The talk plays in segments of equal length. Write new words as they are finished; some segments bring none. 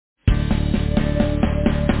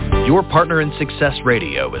Your Partner in Success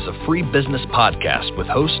Radio is a free business podcast with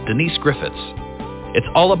host Denise Griffiths. It's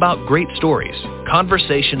all about great stories,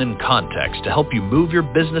 conversation, and context to help you move your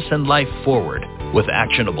business and life forward with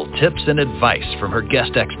actionable tips and advice from her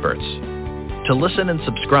guest experts. To listen and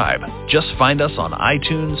subscribe, just find us on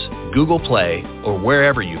iTunes, Google Play, or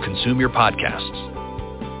wherever you consume your podcasts.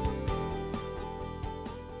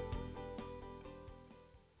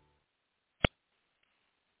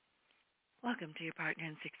 Welcome to Your Partner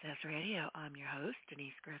in Success Radio. I'm your host,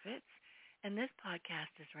 Denise Griffiths, and this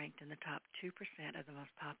podcast is ranked in the top 2% of the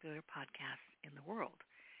most popular podcasts in the world.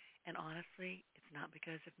 And honestly, it's not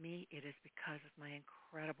because of me, it is because of my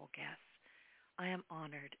incredible guests. I am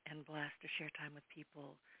honored and blessed to share time with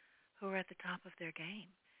people who are at the top of their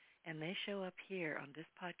game, and they show up here on this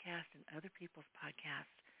podcast and other people's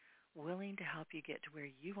podcasts willing to help you get to where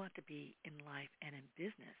you want to be in life and in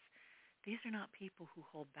business. These are not people who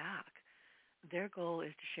hold back. Their goal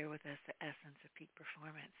is to share with us the essence of peak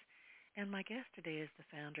performance. And my guest today is the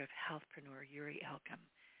founder of Healthpreneur, Yuri Elkaim.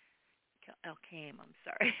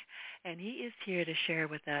 And he is here to share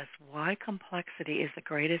with us why complexity is the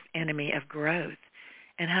greatest enemy of growth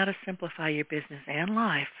and how to simplify your business and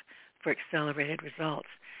life for accelerated results.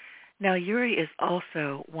 Now, Yuri is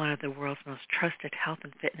also one of the world's most trusted health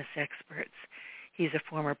and fitness experts. He's a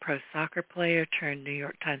former pro soccer player turned New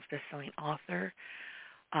York Times bestselling author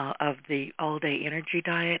of the all-day energy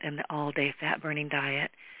diet and the all-day fat-burning diet,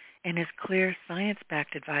 and his clear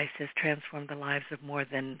science-backed advice has transformed the lives of more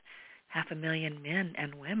than 500,000 men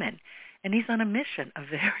and women. And he's on a mission, a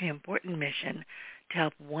very important mission, to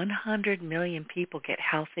help 100 million people get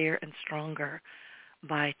healthier and stronger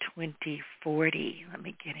by 2040. Let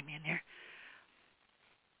me get him in here.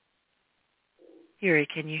 Yuri,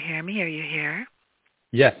 can you hear me? Are you here?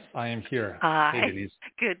 Yes, I am here. Hi. Hey, Denise.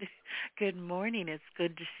 Good morning. It's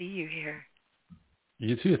good to see you here.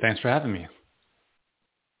 You too. Thanks for having me.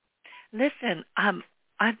 Listen,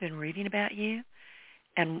 I've been reading about you,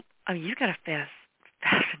 and you've got a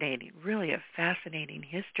fascinating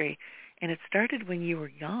history. And it started when you were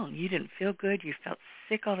young. You didn't feel good. You felt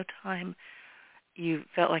sick all the time. You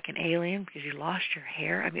felt like an alien because you lost your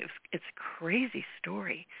hair. I mean, it's a crazy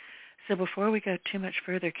story. So before we go too much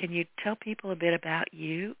further, can you tell people a bit about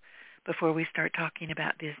you before we start talking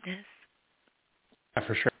about business? Yeah,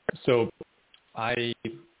 for sure. So I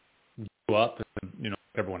grew up, like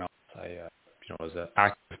everyone else. I, was an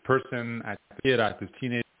active person, active kid, active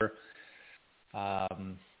teenager.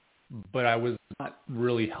 But I was not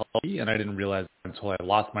really healthy, and I didn't realize until I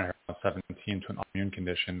lost my hair when I was 17 to an autoimmune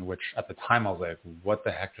condition, which at the time I was like, what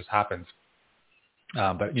the heck just happened?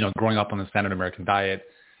 But growing up on the standard American diet,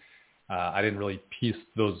 I didn't really piece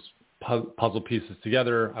those puzzle pieces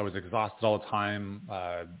together. I was exhausted all the time,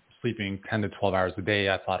 sleeping 10 to 12 hours a day.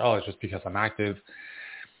 I thought, it's just because I'm active.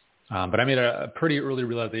 But I made a pretty early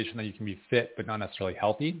realization that you can be fit but not necessarily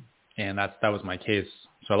healthy, and that was my case.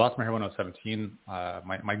 So I lost my hair when I was 17.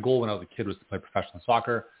 My goal when I was a kid was to play professional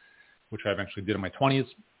soccer, which I eventually did in my 20s.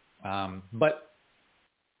 But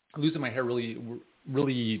losing my hair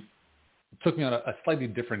really took me on a slightly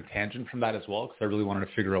different tangent from that as well, because I really wanted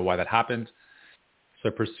to figure out why that happened. So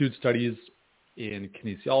I pursued studies in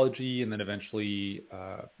kinesiology and then eventually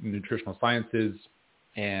nutritional sciences,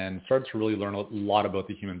 and started to really learn a lot about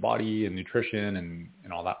the human body and nutrition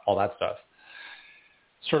and all that stuff.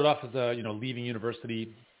 Started off as leaving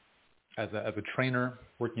university as a trainer,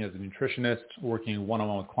 working as a nutritionist, working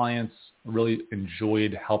one-on-one with clients. Really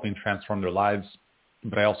enjoyed helping transform their lives.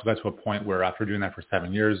 But I also got to a point where after doing that for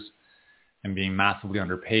 7 years and being massively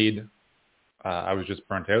underpaid, I was just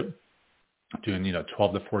burnt out, doing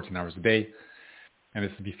 12 to 14 hours a day. And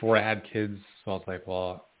this is before I had kids, so I was like,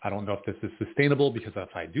 well, I don't know if this is sustainable, because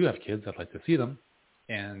if I do have kids, I'd like to see them.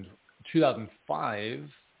 And 2005,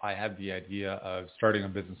 I had the idea of starting a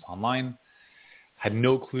business online. Had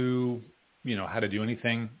no clue, how to do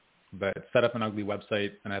anything, but set up an ugly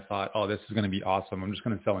website, and I thought, this is going to be awesome. I'm just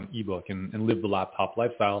going to sell an ebook and live the laptop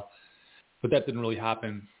lifestyle. But that didn't really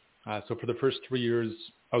happen. So for the first 3 years,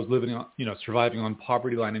 I was living on, surviving on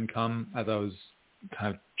poverty line income as I was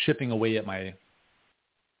kind of chipping away at my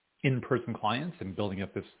in-person clients and building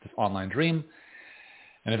up this online dream.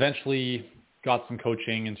 And eventually got some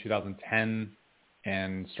coaching in 2010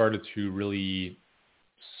 and started to really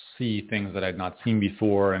see things that I'd not seen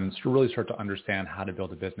before and really start to understand how to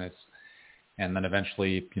build a business. And then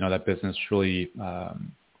eventually, that business really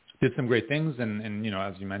did some great things. And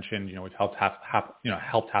as you mentioned, it helped half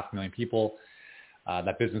 500,000 people.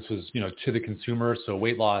 That business was, to the consumer. So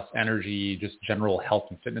weight loss, energy, just general health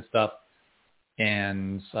and fitness stuff.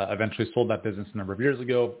 And eventually sold that business a number of years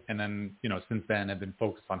ago. And then, since then I've been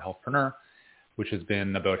focused on Healthpreneur, which has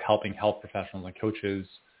been about helping health professionals and coaches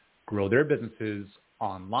grow their businesses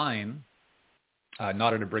online,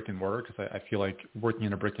 not in a brick and mortar, because I feel like working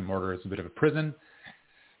in a brick and mortar is a bit of a prison.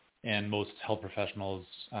 And most health professionals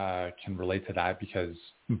can relate to that because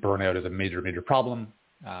burnout is a major, major problem.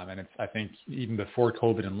 And it's, I think, even before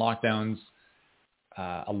COVID and lockdowns,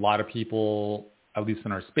 a lot of people, at least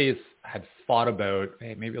in our space, had thought about,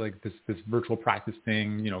 hey, maybe like this virtual practice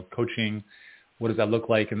thing, coaching, what does that look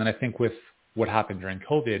like? And then I think with what happened during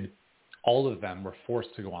COVID, all of them were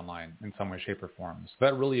forced to go online in some way, shape, or form. So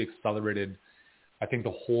that really accelerated, I think,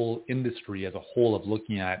 the whole industry as a whole of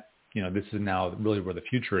looking at, this is now really where the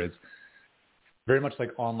future is. Very much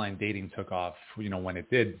like online dating took off, when it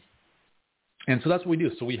did. And so that's what we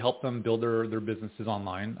do. So we help them build their businesses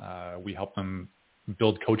online. We help them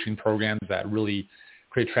build coaching programs that really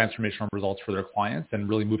create transformational results for their clients and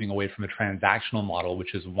really moving away from a transactional model,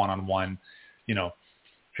 which is one-on-one,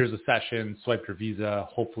 here's a session, swipe your visa,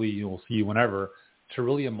 hopefully we'll see you whenever, to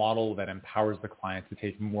really a model that empowers the client to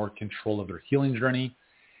take more control of their healing journey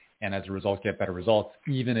and as a result get better results,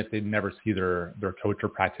 even if they never see their coach or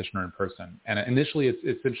practitioner in person. And initially it's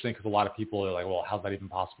interesting because a lot of people are like, well, how's that even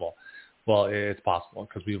possible? Well, it's possible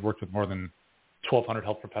because we've worked with more than 1,200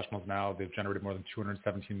 health professionals now. They've generated more than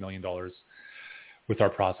 $217 million with our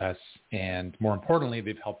process. And more importantly,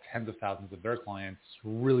 they've helped tens of thousands of their clients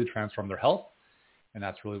really transform their health. And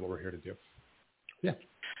that's really what we're here to do. Yeah.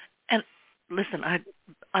 And listen,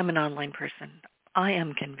 I'm an online person. I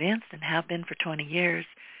am convinced and have been for 20 years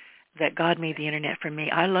that God made the internet for me.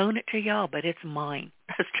 I loan it to y'all, but it's mine.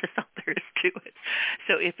 That's just all there is to it.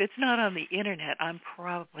 So if it's not on the internet, I'm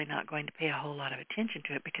probably not going to pay a whole lot of attention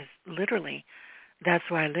to it because literally that's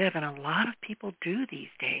where I live. And a lot of people do these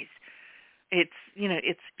days. It's,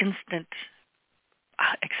 it's instant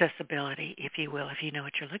accessibility, if you will, if you know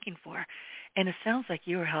what you're looking for. And it sounds like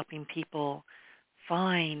you are helping people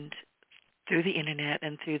find through the internet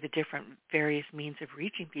and through the different various means of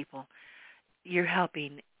reaching people, you're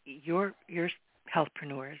helping your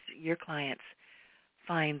healthpreneurs, your clients,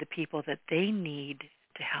 find the people that they need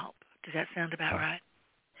to help. Does that sound about right?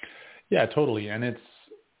 Yeah, totally. And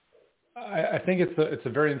I think it's a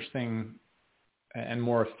very interesting and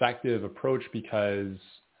more effective approach because,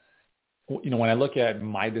 when I look at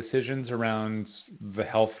my decisions around the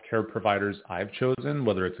healthcare providers I've chosen,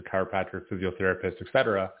 whether it's a chiropractor, physiotherapist, et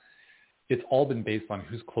cetera, it's all been based on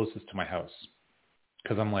who's closest to my house.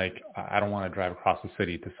 Because I'm like, I don't want to drive across the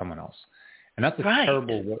city to someone else. And that's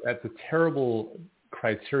a terrible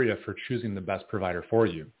criteria for choosing the best provider for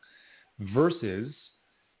you. Versus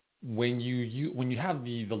when you have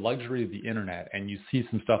the luxury of the internet and you see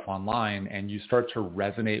some stuff online and you start to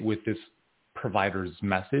resonate with this provider's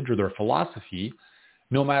message or their philosophy,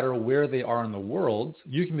 no matter where they are in the world,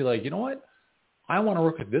 you can be like, you know what? I want to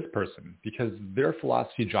work with this person because their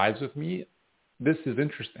philosophy jives with me. This is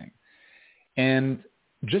interesting. And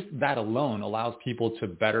just that alone allows people to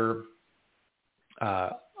better,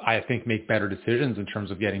 I think, make better decisions in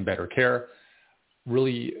terms of getting better care,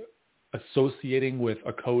 really associating with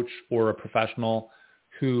a coach or a professional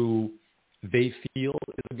who they feel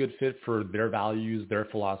is a good fit for their values, their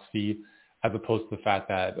philosophy, as opposed to the fact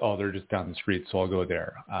that, they're just down the street, so I'll go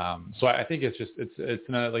there. So I think it's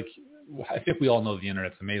not like, I think we all know the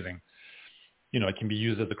internet's amazing. It can be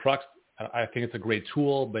used as a crux. I think it's a great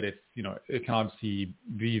tool, but it can obviously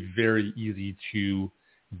be very easy to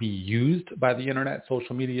be used by the internet,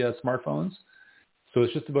 social media, smartphones. So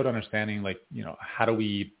it's just about understanding, how do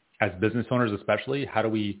we, as business owners especially, how do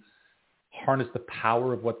we harness the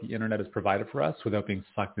power of what the internet has provided for us without being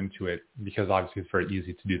sucked into it? Because obviously it's very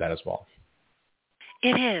easy to do that as well.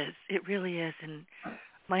 It is. It really is. And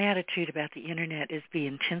my attitude about the internet is be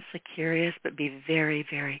intensely curious, but be very,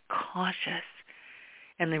 very cautious.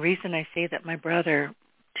 And the reason I say that, my brother,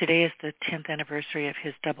 today is the 10th anniversary of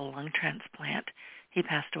his double lung transplant. He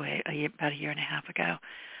passed away about a year and a half ago.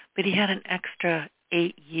 But he had an extra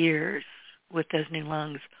 8 years with those new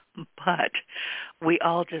lungs. But we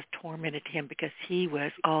all just tormented him because he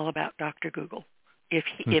was all about Dr. Google.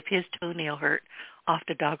 If his toenail hurt, off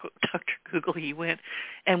to Dr. Google he went.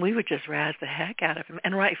 And we would just razz the heck out of him,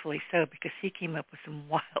 and rightfully so, because he came up with some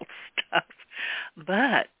wild stuff.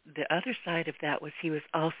 But the other side of that was he was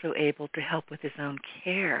also able to help with his own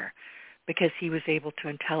care because he was able to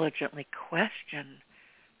intelligently question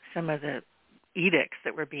some of the edicts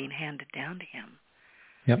that were being handed down to him.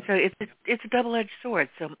 Yep. So it's a double-edged sword.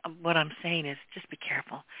 So what I'm saying is just be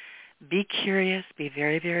careful. Be curious, be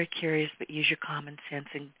very, very curious, but use your common sense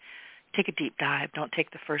and take a deep dive. Don't take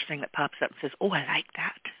the first thing that pops up and says, I like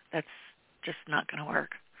that. That's just not going to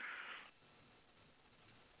work.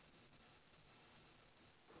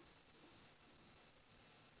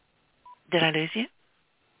 Did I lose you?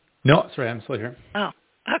 No, sorry, I'm still here. Oh,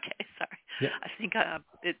 okay. Sorry. Yeah. I think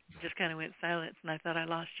it just kind of went silent, and I thought I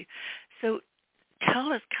lost you. So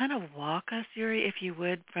tell us, kind of walk us, Yuri, if you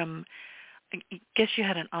would, from, I guess you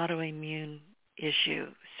had an autoimmune issue.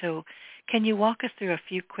 So can you walk us through a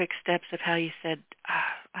few quick steps of how you said,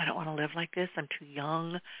 I don't want to live like this, I'm too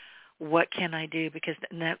young, what can I do? Because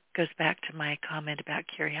and that goes back to my comment about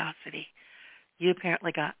curiosity. You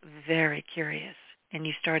apparently got very curious, and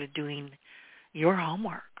you started doing your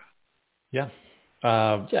homework. Yeah.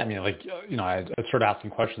 I mean, like, I started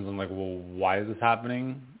asking questions. I'm like, well, why is this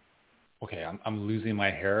happening? Okay, I'm losing my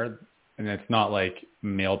hair, and it's not like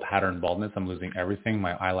male pattern baldness. I'm losing everything,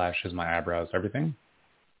 my eyelashes, my eyebrows, everything.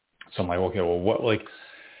 So I'm like, okay, well,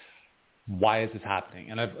 why is this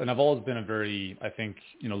happening? And I've always been a very, I think,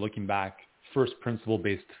 looking back, first principle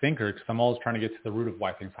based thinker, because I'm always trying to get to the root of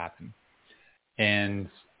why things happen. And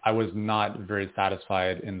I was not very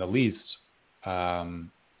satisfied in the least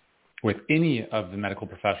with any of the medical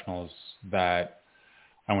professionals that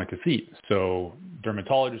I went to see. So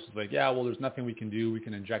dermatologist was like, yeah, well, there's nothing we can do. We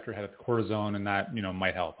can inject your head with cortisone and that,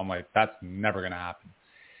 might help. I'm like, that's never going to happen.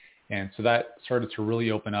 And so that started to really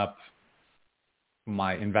open up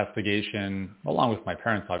my investigation, along with my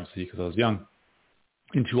parents, obviously, because I was young,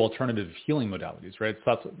 into alternative healing modalities, right?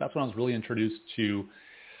 So that's when I was really introduced to,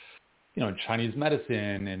 Chinese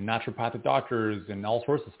medicine and naturopathic doctors and all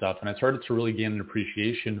sorts of stuff. And I started to really gain an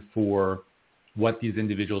appreciation for what these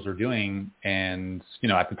individuals are doing. And,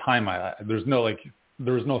 at the time, there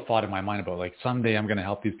was no thought in my mind about like, someday I'm going to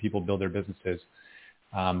help these people build their businesses.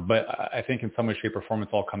 But I think in some way, shape, or form,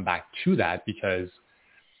 it's all come back to that because,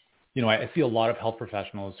 I see a lot of health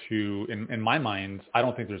professionals who, in my mind, I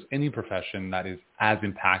don't think there's any profession that is as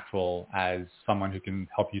impactful as someone who can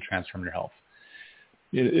help you transform your health.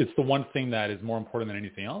 It's the one thing that is more important than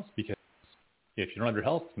anything else because if you don't have your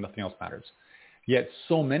health, nothing else matters. Yet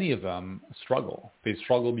so many of them struggle. They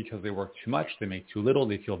struggle because they work too much, they make too little,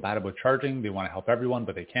 they feel bad about charging, they want to help everyone,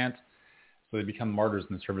 but they can't. So they become martyrs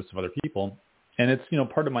in the service of other people. And it's,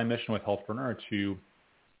 part of my mission with Healthpreneur to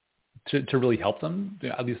really help them,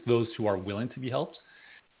 at least those who are willing to be helped,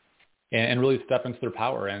 and really step into their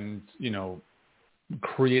power and,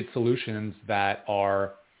 create solutions that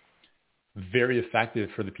are very effective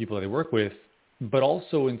for the people that they work with, but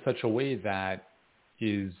also in such a way that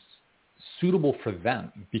is suitable for them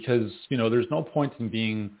because, there's no point in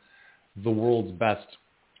being the world's best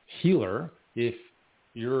healer if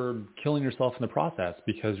you're killing yourself in the process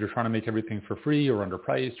because you're trying to make everything for free or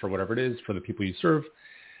underpriced or whatever it is for the people you serve.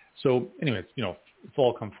 So anyways, it's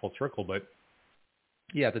all come full circle, but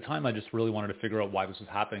yeah, at the time I just really wanted to figure out why this was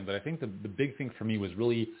happening. But I think the big thing for me was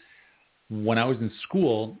really when I was in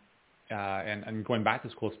school, and going back to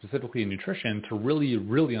school specifically in nutrition to really,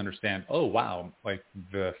 really understand, oh, wow, like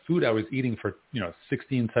the food I was eating for,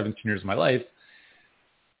 16, 17 years of my life,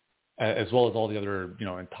 as well as all the other,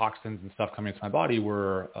 toxins and stuff coming into my body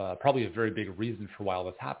were probably a very big reason for why all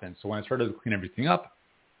this happened. So when I started to clean everything up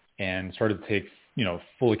and started to take,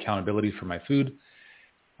 full accountability for my food,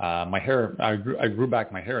 my hair, I grew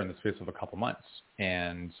back my hair in the space of a couple months.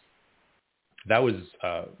 And that was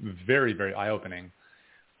very, very eye-opening.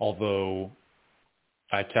 Although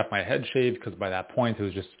I kept my head shaved because by that point it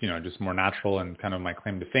was just, just more natural and kind of my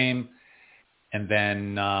claim to fame. And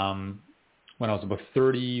then when I was about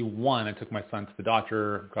 31, I took my son to the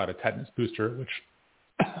doctor, got a tetanus booster, which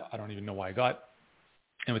I don't even know why I got.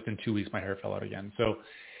 And within 2 weeks, my hair fell out again. So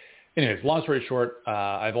anyways, long story short,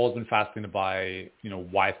 I've always been fascinated by,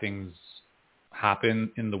 why things happen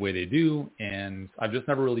in the way they do. And I've just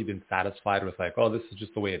never really been satisfied with like, oh, this is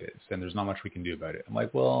just the way it is. And there's not much we can do about it. I'm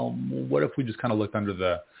like, well, what if we just kind of looked under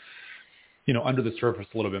the surface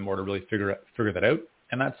a little bit more to really figure that out.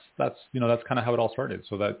 And that's kind of how it all started.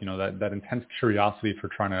 So that, that intense curiosity for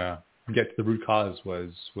trying to get to the root cause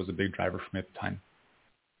was a big driver for me at the time.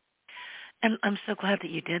 And I'm so glad that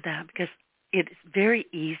you did that because it's very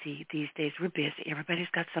easy these days. We're busy. Everybody's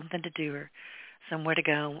got something to do or somewhere to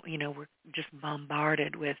go. We're just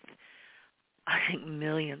bombarded with, I think,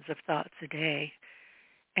 millions of thoughts a day,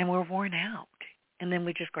 and we're worn out. And then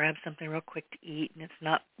we just grab something real quick to eat, and it's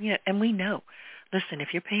not, and we know. Listen, if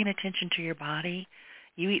you're paying attention to your body,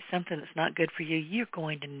 you eat something that's not good for you, you're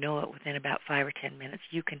going to know it within about 5 or 10 minutes.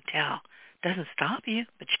 You can tell. It doesn't stop you,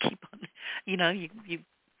 but you keep on, you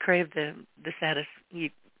crave the status, you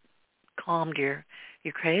calmed your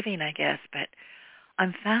craving, I guess, but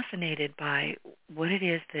I'm fascinated by what it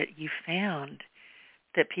is that you found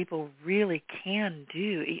that people really can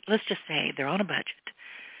do. Let's just say they're on a budget.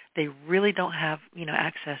 They really don't have,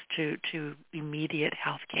 access to immediate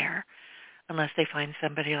health care unless they find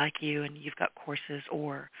somebody like you and you've got courses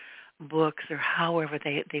or books or however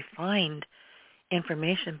they find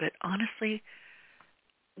information. But honestly,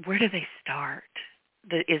 where do they start?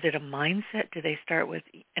 Is it a mindset? Do they start with,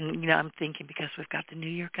 and I'm thinking because we've got the new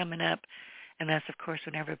year coming up, and that's, of course,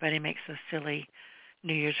 when everybody makes those silly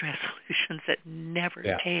New Year's resolutions that never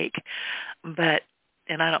take. But,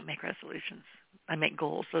 and I don't make resolutions. I make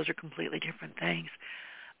goals. Those are completely different things.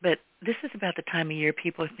 But this is about the time of year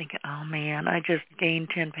people are thinking, oh, man, I just gained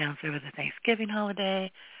 10 pounds over the Thanksgiving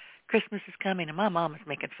holiday. Christmas is coming, and my mom is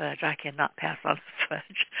making fudge. I cannot pass on the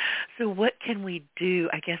fudge. So what can we do?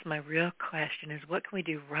 I guess my real question is, what can we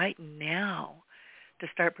do right now to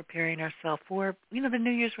start preparing ourselves for, the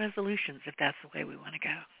New Year's resolutions, if that's the way we want to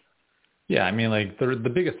go? Yeah, I mean, like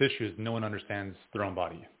the biggest issue is no one understands their own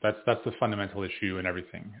body. That's the fundamental issue in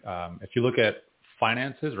everything. If you look at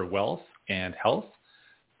finances or wealth and health,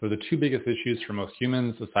 they're the two biggest issues for most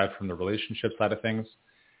humans, aside from the relationship side of things.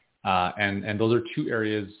 And those are two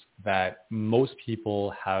areas that most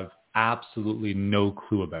people have absolutely no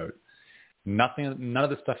clue about. None of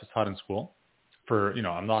this stuff is taught in school.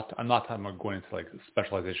 I'm not talking about going into like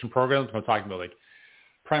specialization programs. I'm talking about like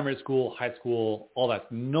primary school, high school, all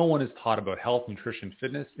that. No one is taught about health, nutrition,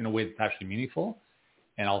 fitness in a way that's actually meaningful.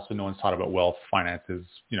 And also no one's taught about wealth, finances,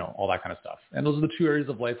 all that kind of stuff. And those are the two areas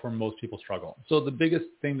of life where most people struggle. So the biggest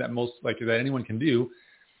thing that that anyone can do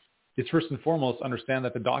is first and foremost understand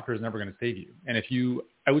that the doctor is never going to save you. And if you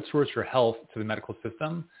outsource your health to the medical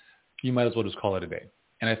system, you might as well just call it a day.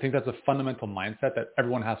 And I think that's a fundamental mindset that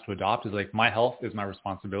everyone has to adopt, is like, my health is my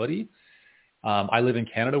responsibility. I live in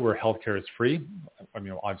Canada where healthcare is free. I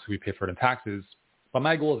mean, obviously we pay for it in taxes, but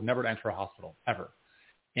my goal is never to enter a hospital, ever.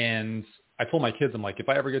 And I told my kids, I'm like, if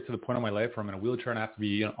I ever get to the point in my life where I'm in a wheelchair and I have to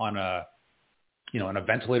be on a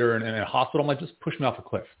ventilator in a hospital, I'm like, just push me off a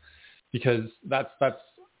cliff. Because that's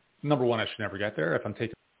number one, I should never get there if I'm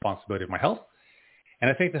taking responsibility of my health. And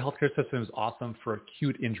I think the healthcare system is awesome for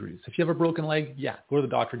acute injuries. If you have a broken leg, go to the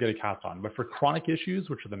doctor, get a cast on. But for chronic issues,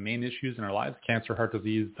 which are the main issues in our lives, cancer, heart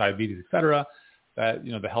disease, diabetes, et cetera, that,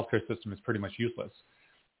 the healthcare system is pretty much useless.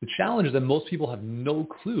 The challenge is that most people have no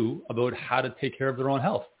clue about how to take care of their own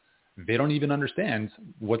health. They don't even understand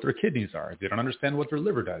what their kidneys are. They don't understand what their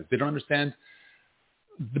liver does. They don't understand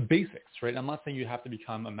the basics, right? I'm not saying you have to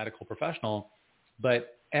become a medical professional,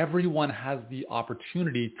 but everyone has the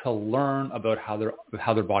opportunity to learn about how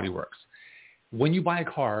their body works. When you buy a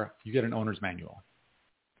car, you get an owner's manual.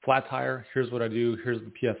 Flat tire, here's what I do, here's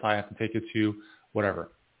the PSI I have to take it to,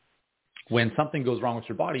 whatever. When something goes wrong with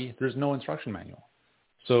your body, there's no instruction manual.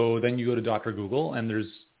 So then you go to Dr. Google, and there's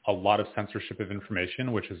a lot of censorship of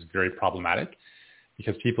information, which is very problematic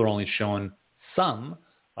because people are only shown some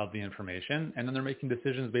of the information, and then they're making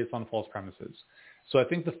decisions based on false premises. So I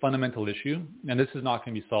think the fundamental issue, and this is not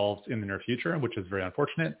going to be solved in the near future, which is very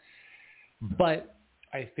unfortunate, but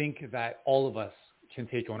I think that all of us can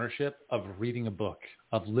take ownership of reading a book,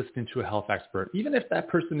 of listening to a health expert, even if that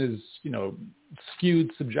person is,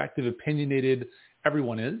 skewed, subjective, opinionated.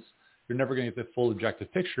 Everyone is. You're never going to get the full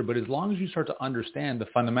objective picture, but as long as you start to understand the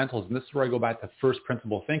fundamentals, and this is where I go back to first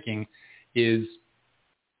principle thinking, is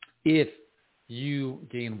if you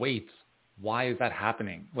gain weight, why is that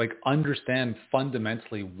happening? Like, understand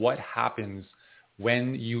fundamentally what happens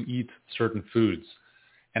when you eat certain foods.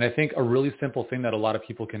 And I think a really simple thing that a lot of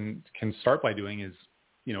people can start by doing is,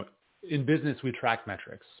 in business we track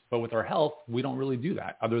metrics, but with our health, we don't really do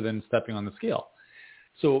that other than stepping on the scale.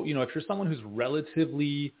 So, if you're someone who's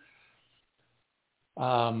relatively,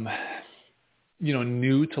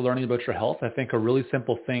 new to learning about your health, I think a really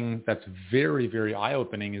simple thing that's very, very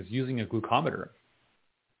eye-opening is using a glucometer.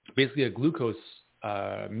 Basically a glucose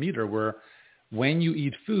meter where when you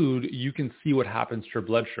eat food, you can see what happens to your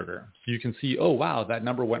blood sugar. So you can see, oh, wow, that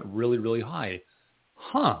number went really, really high.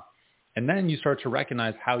 And then you start to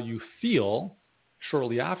recognize how you feel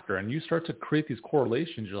shortly after. And you start to create these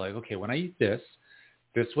correlations. You're like, okay, when I eat this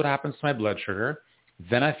is what happens to my blood sugar.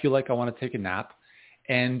 Then I feel like I want to take a nap.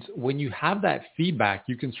 And when you have that feedback,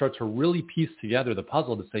 you can start to really piece together the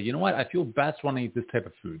puzzle to say, you know what, I feel best when I eat this type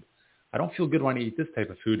of food. I don't feel good when I eat this type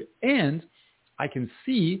of food. And I can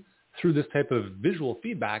see through this type of visual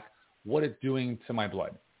feedback what it's doing to my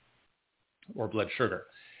blood or blood sugar.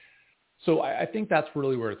 So I think that's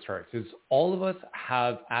really where it starts, is all of us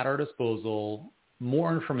have at our disposal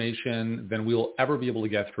more information than we will ever be able to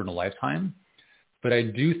get through in a lifetime. But I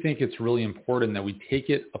do think it's really important that we take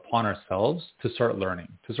it upon ourselves to start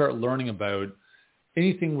learning about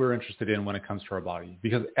anything we're interested in when it comes to our body,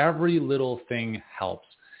 because every little thing helps.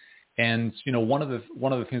 And, one of the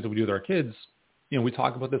things that we do with our kids, we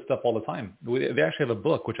talk about this stuff all the time. They actually have a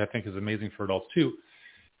book, which I think is amazing for adults too,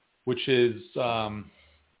 which is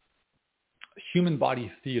Human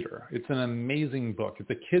Body Theater. It's an amazing book. It's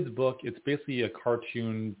a kid's book. It's basically a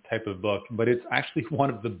cartoon type of book, but it's actually one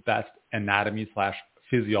of the best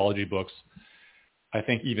anatomy/physiology books I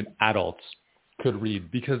think even adults could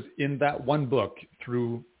read, because in that one book,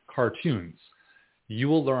 through cartoons, you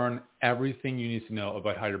will learn everything you need to know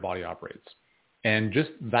about how your body operates. And just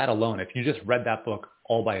that alone, if you just read that book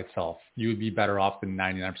all by itself, you would be better off than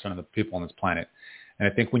 99% of the people on this planet.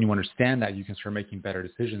 And I think when you understand that, you can start making better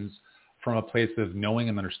decisions from a place of knowing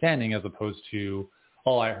and understanding, as opposed to,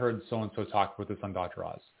 oh, I heard so-and-so talk about this on Dr.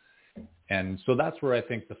 Oz. And so that's where I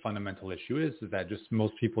think the fundamental issue is that just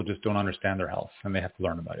most people just don't understand their health, and they have to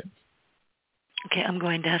learn about it. Okay, I'm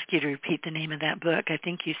going to ask you to repeat the name of that book. I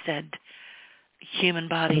think you said Human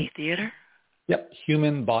Body Theater? Yep,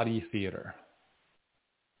 Human Body Theater.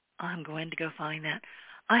 I'm going to go find that.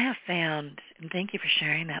 I have found, and thank you for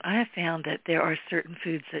sharing that, I have found that there are certain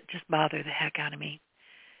foods that just bother the heck out of me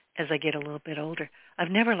as I get a little bit older.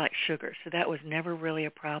 I've never liked sugar, so that was never really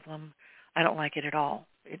a problem. I don't like it at all.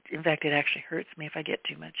 In fact, it actually hurts me if I get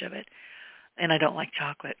too much of it. And I don't like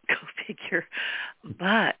chocolate, go figure.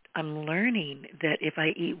 But I'm learning that if I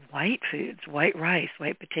eat white foods, white rice,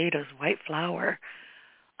 white potatoes, white flour,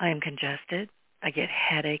 I am congested. I get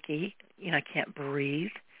headachy. I can't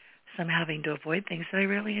breathe. So I'm having to avoid things that I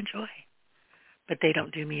really enjoy. But they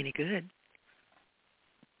don't do me any good.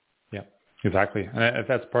 Yeah, exactly. And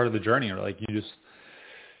that's part of the journey. Like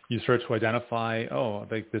you start to identify, oh,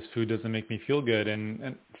 like this food doesn't make me feel good.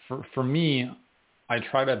 And for me, I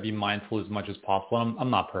try to be mindful as much as possible. I'm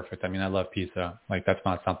not perfect. I mean, I love pizza. Like that's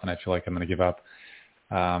not something I feel like I'm going to give up.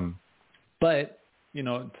 But,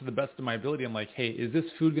 to the best of my ability, I'm like, hey, is this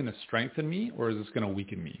food going to strengthen me or is this going to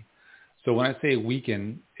weaken me? So when I say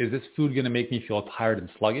weaken, is this food going to make me feel tired and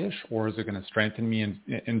sluggish, or is it going to strengthen me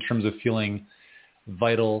in terms of feeling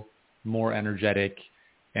vital, more energetic,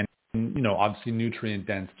 and, obviously nutrient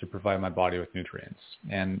dense to provide my body with nutrients?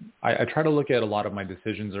 And I try to look at a lot of my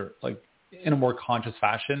decisions or like in a more conscious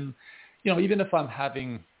fashion. Even if I'm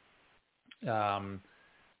having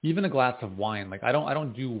even a glass of wine, like I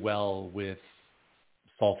don't do well with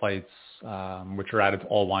sulfites, which are added to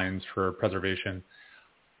all wines for preservation.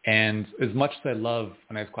 And as much as I love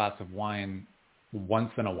a nice glass of wine once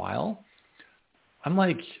in a while, I'm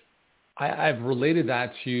like, I've related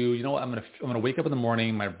that to, I'm gonna wake up in the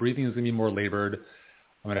morning, my breathing is gonna be more labored,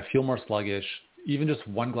 I'm gonna feel more sluggish. Even just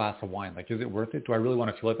one glass of wine, like, is it worth it? Do I really want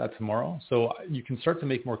to feel like that tomorrow? So you can start to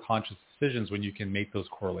make more conscious decisions when you can make those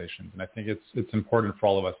correlations. And I think it's important for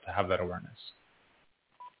all of us to have that awareness.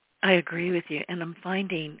 I agree with you. And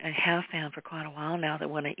I have found for quite a while now that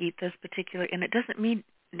when I eat those particular, and it doesn't mean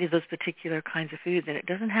those particular kinds of foods, and it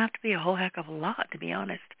doesn't have to be a whole heck of a lot, to be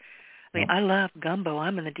honest. I mean, I love gumbo.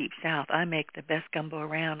 I'm in the Deep South. I make the best gumbo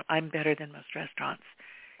around. I'm better than most restaurants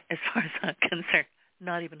as far as I'm concerned.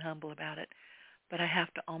 Not even humble about it. But I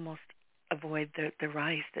have to almost avoid the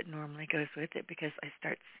rice that normally goes with it because I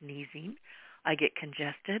start sneezing. I get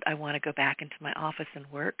congested. I want to go back into my office and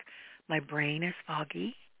work. My brain is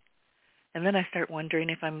foggy. And then I start wondering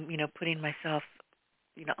if I'm, putting myself,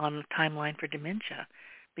 on the timeline for dementia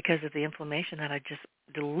because of the inflammation that I just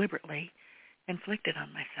deliberately inflicted on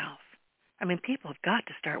myself. I mean, people have got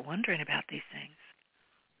to start wondering about these things.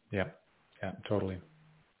 Yeah, totally.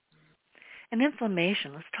 And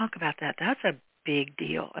inflammation, let's talk about that. That's a big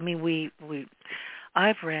deal. I mean,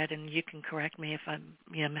 I've read, and you can correct me if I'm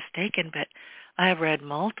mistaken, but I have read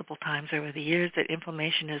multiple times over the years that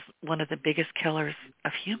inflammation is one of the biggest killers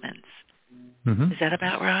of humans. Mm-hmm. Is that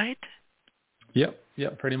about right? Yep,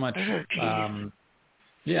 pretty much. Oh,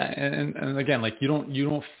 yeah, and again, like you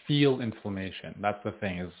don't feel inflammation. That's the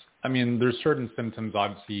thing is, I mean, there's certain symptoms,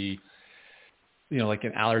 obviously, like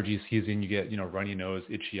in allergy season, you get, runny nose,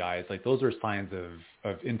 itchy eyes. Like those are signs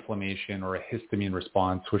of inflammation or a histamine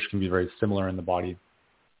response, which can be very similar in the body.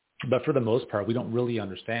 But for the most part, we don't really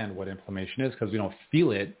understand what inflammation is because we don't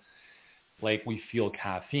feel it like we feel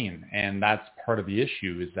caffeine. And that's part of the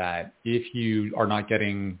issue is that if you are not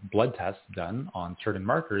getting blood tests done on certain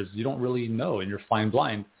markers, you don't really know and you're flying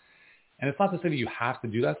blind. And it's not to say that you have to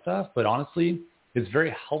do that stuff, but honestly, it's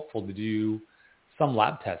very helpful to do some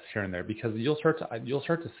lab tests here and there because you'll start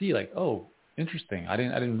to see like, oh, interesting. I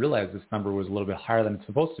didn't realize this number was a little bit higher than it's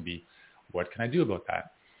supposed to be. What can I do about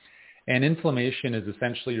that? And inflammation is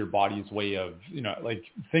essentially your body's way of, like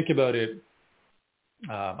think about it.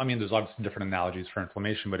 I mean, there's obviously different analogies for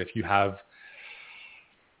inflammation, but if you have,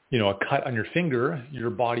 a cut on your finger, your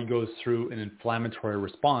body goes through an inflammatory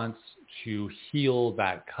response to heal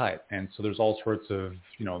that cut. And so there's all sorts of,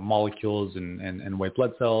 molecules and white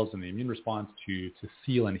blood cells and the immune response to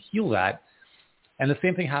seal and heal that. And the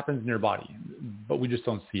same thing happens in your body, but we just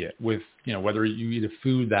don't see it with, whether you eat a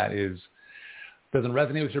food that doesn't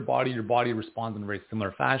resonate with your body responds in a very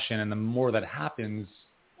similar fashion. And the more that happens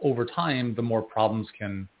over time, the more problems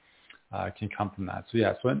can come from that. So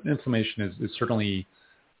inflammation is certainly,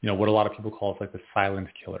 what a lot of people call the silent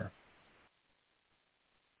killer.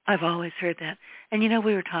 I've always heard that. And you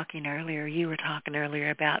were talking earlier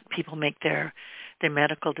about people make their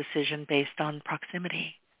medical decision based on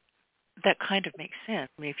proximity. That kind of makes sense.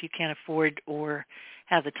 I mean, if you can't afford or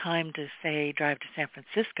have the time to, say, drive to San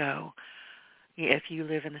Francisco, if you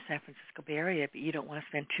live in the San Francisco Bay Area, but you don't want to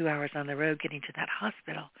spend 2 hours on the road getting to that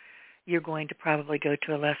hospital, you're going to probably go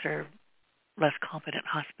to a less competent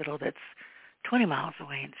hospital that's 20 miles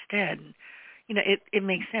away instead. And, it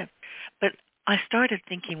makes sense. But I started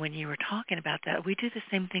thinking when you were talking about that, we do the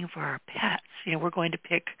same thing for our pets. We're going to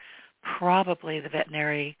pick probably the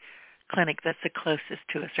veterinary clinic that's the closest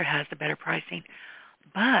to us or has the better pricing.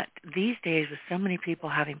 But these days, with so many people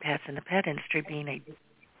having pets in the pet industry being a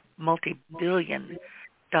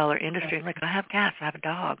multi-billion-dollar industry, like I have cats, I have a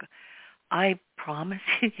dog, I promise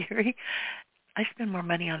you, Yuri, I spend more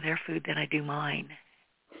money on their food than I do mine.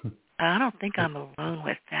 I don't think I'm alone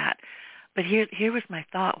with that. But here was my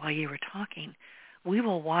thought while you were talking. We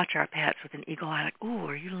will watch our pets with an eagle eye, like, "Ooh,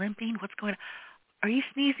 are you limping? What's going on? Are you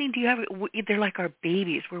sneezing? Do you have?" They're like our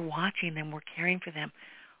babies. We're watching them. We're caring for them.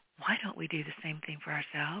 Why don't we do the same thing for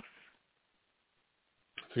ourselves?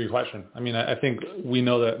 That's a good question. I mean, I think we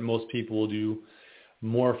know that most people will do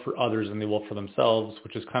more for others than they will for themselves,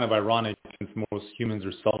 which is kind of ironic since most humans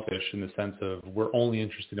are selfish in the sense of we're only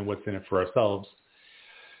interested in what's in it for ourselves.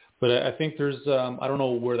 But I think there's, I don't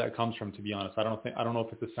know where that comes from, to be honest. I don't know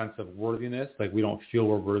if it's a sense of worthiness, like we don't feel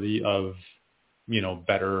we're worthy of,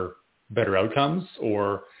 better outcomes,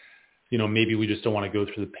 or, maybe we just don't want to go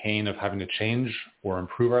through the pain of having to change or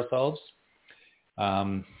improve ourselves.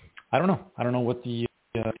 I don't know. I don't know what the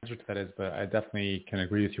answer to that is, but I definitely can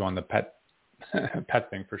agree with you on the pet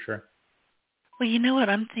thing for sure. Well, you know what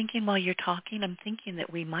I'm thinking while you're talking? I'm thinking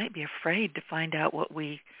that we might be afraid to find out what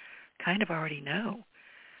we kind of already know.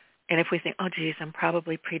 And if we think, oh, geez, I'm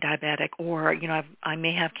probably pre-diabetic, or, I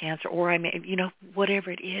may have cancer, or I may,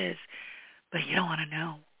 whatever it is, but you don't want to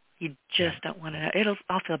know. You just don't want to know.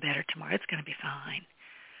 I'll feel better tomorrow. It's going to be fine.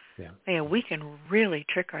 Yeah. We can really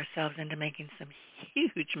trick ourselves into making some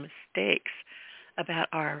huge mistakes about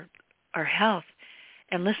our health.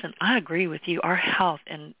 And listen, I agree with you. Our health,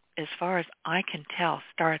 and as far as I can tell,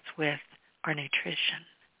 starts with our nutrition,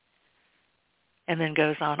 and then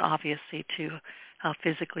goes on, obviously, to how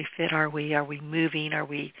physically fit are we? Are we moving? Are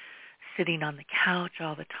we sitting on the couch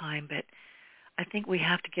all the time? But I think we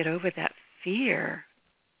have to get over that fear,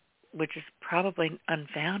 which is probably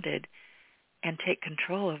unfounded, and take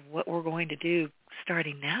control of what we're going to do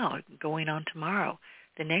starting now, going on tomorrow,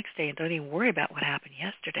 the next day, and don't even worry about what happened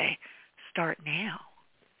yesterday. Start now.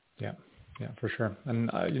 Yeah, for sure.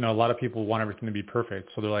 And, a lot of people want everything to be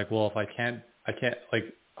perfect. So they're like, well, if I can't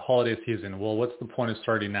like, holiday season, well, what's the point of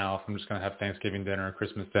starting now if I'm just going to have Thanksgiving dinner or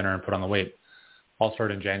Christmas dinner and put on the weight? I'll start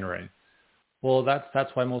in January. Well,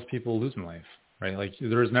 that's why most people lose in life, right? Like,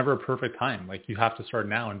 there is never a perfect time. Like, you have to start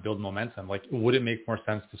now and build momentum. Like, would it make more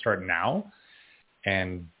sense to start now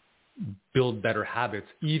and build better habits,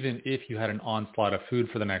 even if you had an onslaught of food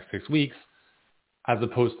for the next 6 weeks, as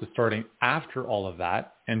opposed to starting after all of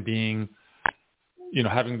that and being,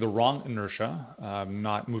 having the wrong inertia,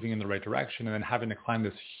 not moving in the right direction, and then having to climb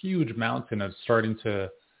this huge mountain of starting to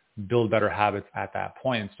build better habits at that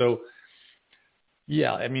point. So,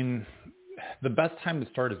 yeah, I mean, the best time to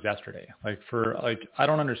start is yesterday. I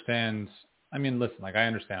don't understand. I mean, listen, I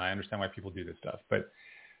understand why people do this stuff, but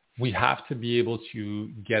we have to be able to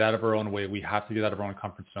get out of our own way. We have to get out of our own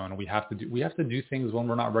comfort zone. We have to do things when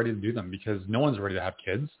we're not ready to do them, because no one's ready to have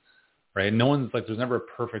kids, right? There's never a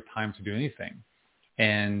perfect time to do anything.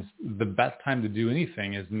 And the best time to do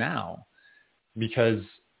anything is now, because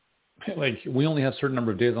we only have a certain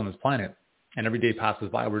number of days on this planet, and every day passes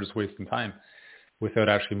by, we're just wasting time without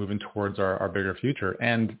actually moving towards our bigger future.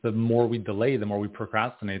 And the more we delay, the more we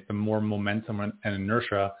procrastinate, the more momentum and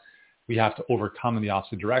inertia we have to overcome in the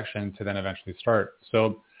opposite direction to then eventually start.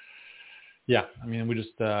 So, yeah, I mean, we just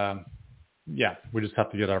have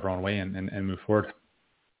to get out of our own way and move forward.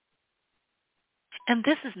 And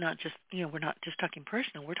this is not just, we're not just talking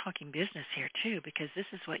personal, we're talking business here too, because this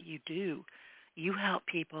is what you do. You help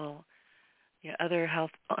people, other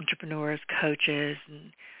health entrepreneurs, coaches,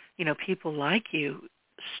 and, people like you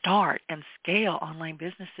start and scale online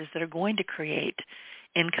businesses that are going to create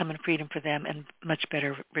income and freedom for them and much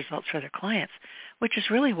better results for their clients, which is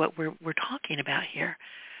really what we're talking about here.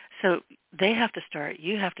 So they have to start.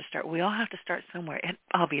 You have to start. We all have to start somewhere. And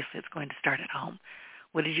obviously it's going to start at home.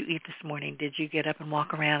 What did you eat this morning? Did you get up and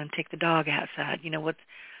walk around and take the dog outside?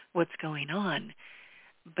 What's going on?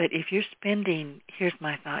 But if you're spending, here's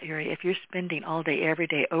my thought, Yuri, if you're spending all day, every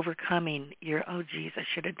day overcoming your, oh, geez, I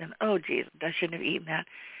should have done, oh, geez, I shouldn't have eaten that,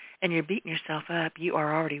 and you're beating yourself up, you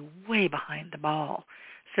are already way behind the ball.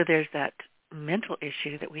 So there's that mental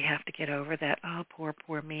issue that we have to get over, that, oh,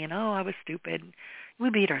 poor me, and oh, I was stupid.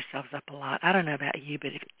 We beat ourselves up a lot. I don't know about you,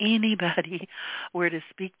 but if anybody were to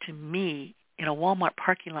speak to me in a Walmart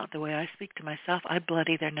parking lot the way I speak to myself, I'd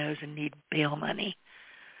bloody their nose and need bail money.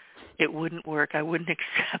 It wouldn't work. I wouldn't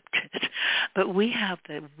accept it. But we have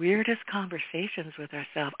the weirdest conversations with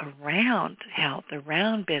ourselves around health,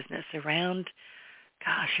 around business, around,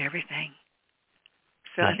 gosh, everything.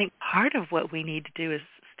 So I think part of what we need to do is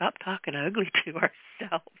stop talking ugly to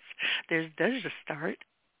ourselves. There's a start.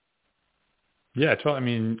 Yeah, I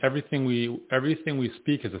mean, everything we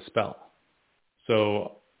speak is a spell.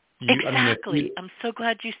 So exactly. I'm so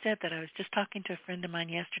glad you said that. I was just talking to a friend of mine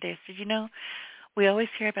yesterday. I said, we always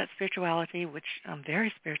hear about spirituality, which I'm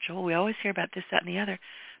very spiritual. We always hear about this, that, and the other.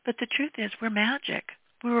 But the truth is we're magic.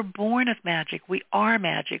 We were born of magic. We are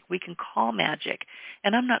magic. We can call magic.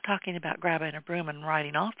 And I'm not talking about grabbing a broom and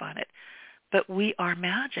riding off on it. But we are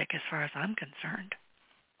magic as far as I'm concerned.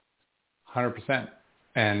 100%.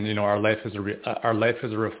 And, our life is a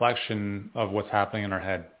reflection of what's happening in our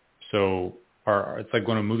head. So it's like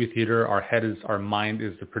going to a movie theater. Our mind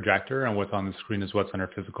is the projector, and what's on the screen is what's in our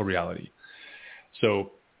physical reality.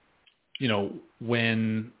 So,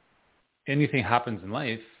 when anything happens in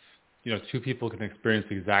life, two people can experience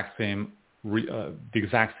the exact same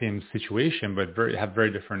situation, but have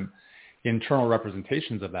very different internal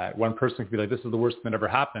representations of that. One person can be like, this is the worst thing that ever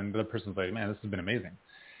happened. The other person's like, man, this has been amazing.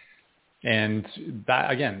 And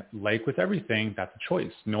that, again, like with everything, that's a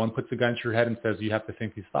choice. No one puts a gun to your head and says you have to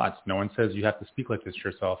think these thoughts. No one says you have to speak like this to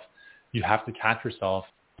yourself. You have to catch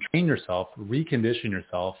yourself, train yourself, recondition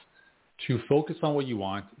yourself to focus on what you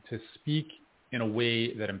want, to speak in a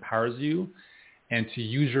way that empowers you, and to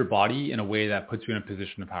use your body in a way that puts you in a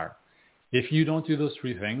position of power. If you don't do those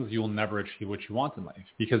three things, you will never achieve what you want in life.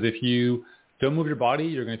 Because if you don't move your body,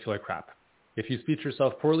 you're going to feel like crap. If you speak to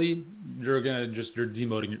yourself poorly, you're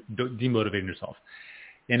demotivating yourself.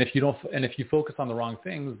 And if you focus on the wrong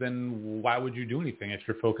things, then why would you do anything if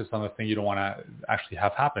you're focused on the thing you don't want to actually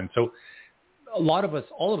have happen? So all of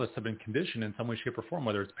us have been conditioned in some way, shape, or form,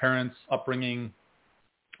 whether it's parents, upbringing,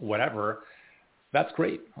 whatever. That's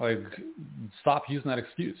great. Like, stop using that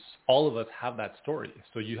excuse. All of us have that story.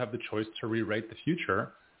 So you have the choice to rewrite the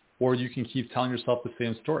future, or you can keep telling yourself the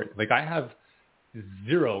same story. Like, I have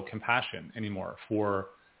zero compassion anymore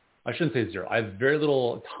I shouldn't say zero. I have very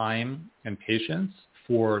little time and patience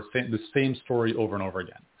for the same story over and over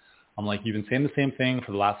again. I'm like, you've been saying the same thing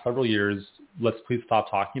for the last several years. Let's please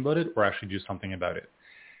stop talking about it or actually do something about it.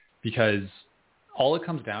 Because all it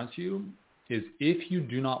comes down to is if you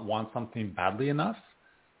do not want something badly enough,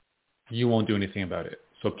 you won't do anything about it.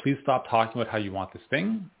 So please stop talking about how you want this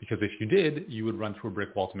thing, because if you did, you would run through a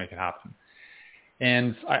brick wall to make it happen.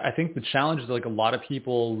 And I think the challenge is, like, a lot of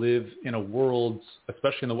people live in a world,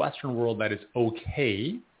 especially in the Western world, that is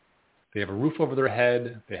okay. They have a roof over their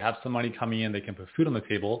head. They have some money coming in. They can put food on the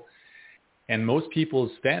table. And most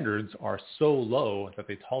people's standards are so low that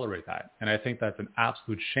they tolerate that. And I think that's an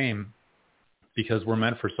absolute shame, because we're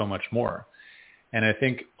meant for so much more. And I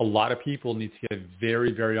think a lot of people need to get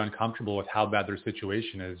very, very uncomfortable with how bad their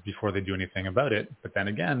situation is before they do anything about it. But then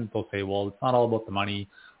again, they'll say, well, it's not all about the money,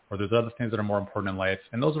 or there's other things that are more important in life.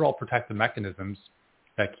 And those are all protective mechanisms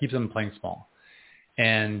that keep them playing small.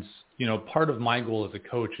 And, part of my goal as a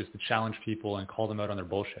coach is to challenge people and call them out on their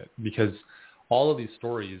bullshit, because all of these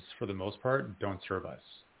stories, for the most part, don't serve us.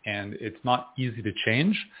 And it's not easy to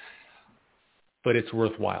change, but it's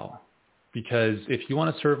worthwhile. Because if you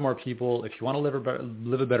want to serve more people, if you want to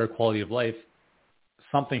live a better quality of life,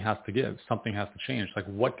 something has to give. Something has to change. Like,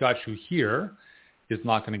 what got you here is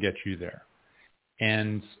not going to get you there.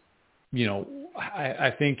 And,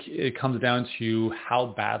 I think it comes down to how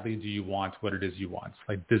badly do you want what it is you want.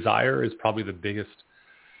 Like, desire is probably the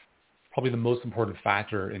most important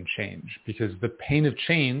factor in change, because the pain of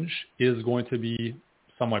change is going to be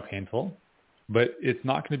somewhat painful, but it's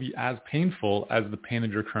not going to be as painful as the pain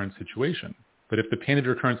of your current situation. But if the pain of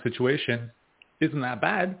your current situation isn't that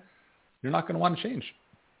bad, you're not going to want to change.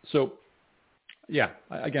 So, yeah,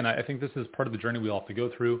 again, I think this is part of the journey we all have to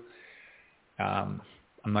go through.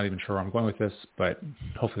 I'm not even sure where I'm going with this, but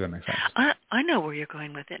hopefully that makes sense. I know where you're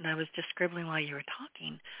going with it, and I was just scribbling while you were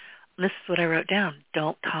talking. This is what I wrote down.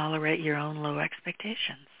 Don't tolerate your own low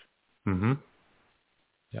expectations. Mm-hmm.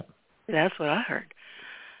 Yep. That's what I heard.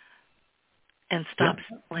 And stop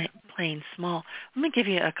playing small. Let me give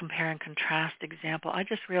you a compare and contrast example. I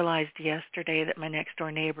just realized yesterday that my next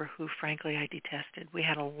door neighbor, who frankly I detested, we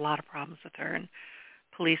had a lot of problems with her, and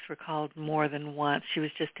police were called more than once. She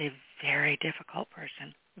was just a very difficult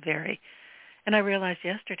person, very. And I realized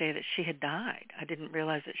yesterday that she had died. I didn't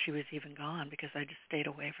realize that she was even gone because I just stayed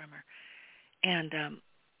away from her. And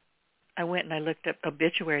I went and I looked up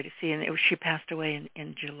obituary to see, and she passed away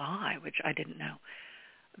in July, which I didn't know.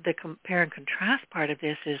 The compare and contrast part of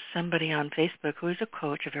this is somebody on Facebook who is a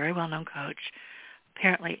coach, a very well-known coach,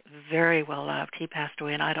 apparently very well-loved. He passed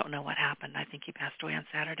away, and I don't know what happened. I think he passed away on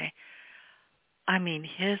Saturday. I mean,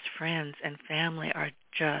 his friends and family are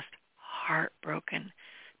just heartbroken.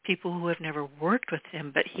 People who have never worked with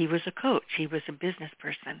him, but he was a coach. He was a business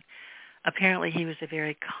person. Apparently, he was a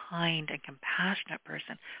very kind and compassionate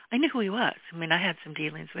person. I knew who he was. I mean, I had some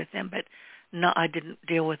dealings with him, but no, I didn't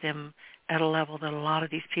deal with him at a level that a lot of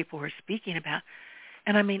these people were speaking about.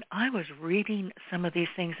 And I mean, I was reading some of these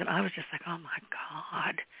things, and I was just like, oh, my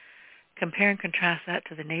God. Compare and contrast that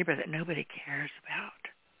to the neighbor that nobody cares about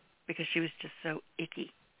because she was just so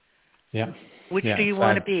icky. Yeah. Which do you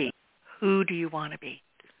want to be? Who do you want to be?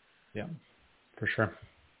 Yeah, for sure.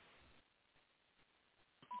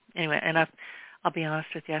 Anyway, and I'll be honest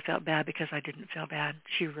with you, I felt bad because I didn't feel bad.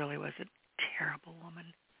 She really was a terrible woman,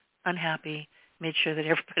 unhappy, made sure that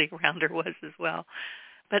everybody around her was as well.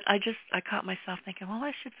 But I caught myself thinking, well,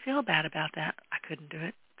 I should feel bad about that. I couldn't do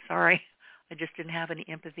it. Sorry. I just didn't have any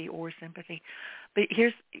empathy or sympathy. But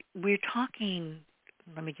we're talking,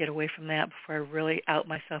 let me get away from that before I really out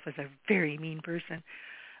myself as a very mean person.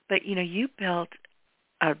 But, you built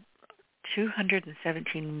a $217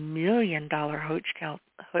 million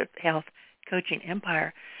health coaching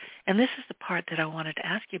empire. And this is the part that I wanted to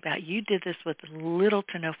ask you about. You did this with little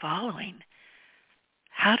to no following.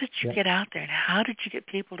 How did you get out there, and how did you get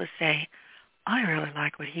people to say, I really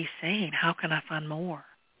like what he's saying. How can I fund more?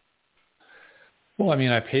 Well, I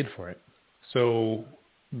mean, I paid for it. So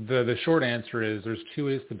the short answer is there's two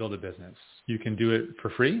ways to build a business. You can do it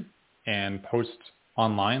for free and post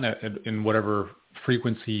online in whatever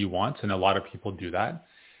frequency you want, and a lot of people do that.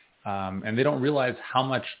 And they don't realize how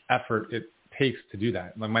much effort it takes to do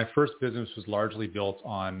that. Like my first business was largely built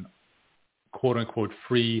on quote-unquote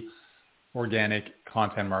free organic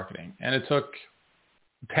content marketing. And it took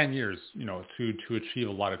 10 years, to achieve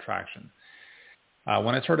a lot of traction.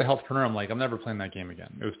 When I started Healthpreneur, I'm like, I'm never playing that game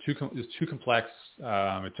again. It was too complex.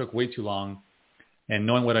 It took way too long. And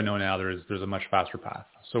knowing what I know now, there's a much faster path.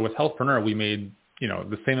 So with Healthpreneur, we made,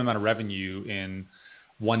 the same amount of revenue in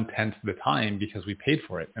 1/10 of the time because we paid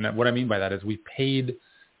for it. And what I mean by that is we paid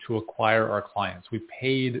to acquire our clients. We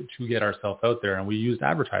paid to get ourselves out there, and we used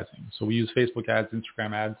advertising. So we used Facebook ads,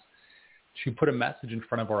 Instagram ads to put a message in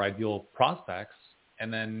front of our ideal prospects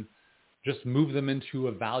and then just move them into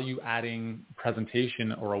a value-adding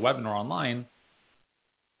presentation or a webinar online.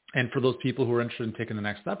 And for those people who are interested in taking the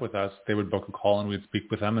next step with us, they would book a call and we'd speak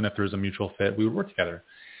with them. And if there's a mutual fit, we would work together.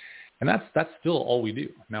 And that's still all we do.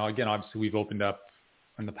 Now, again, obviously we've opened up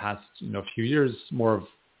in the past, few years, more of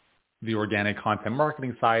the organic content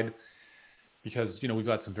marketing side because, we've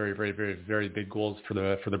got some very, very, very, very big goals for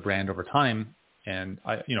the brand over time. And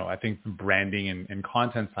I think the branding and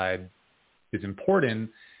content side is important,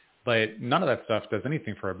 but none of that stuff does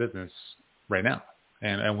anything for our business right now.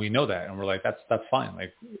 And we know that. And we're like, that's fine.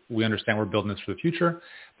 Like we understand we're building this for the future,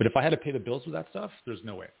 but if I had to pay the bills with that stuff, there's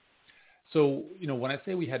no way. So, when I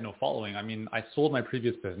say we had no following, I mean, I sold my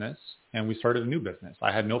previous business and we started a new business. I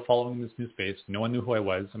had no following in this new space. No one knew who I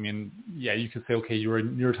was. I mean, yeah, you could say, okay, you were a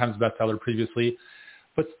New York Times bestseller previously,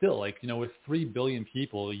 but still, with 3 billion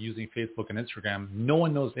people using Facebook and Instagram, no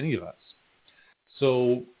one knows any of us.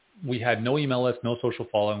 So we had no email list, no social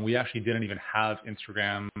following. We actually didn't even have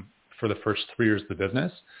Instagram for the first 3 years of the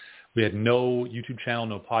business. We had no YouTube channel,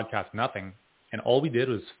 no podcast, nothing. And all we did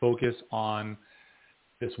was focus on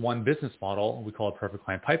this one business model. We call it Perfect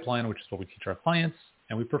Client Pipeline, which is what we teach our clients,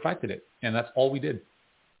 and we perfected it. And that's all we did.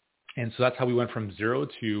 And so that's how we went from zero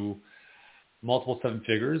to multiple seven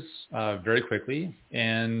figures very quickly.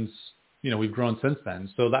 And, we've grown since then.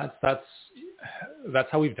 So that's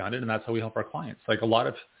how we've done it. And that's how we help our clients. Like a lot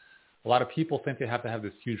of people think they have to have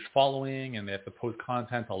this huge following and they have to post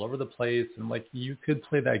content all over the place. And like, you could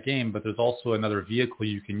play that game, but there's also another vehicle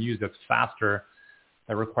you can use that's faster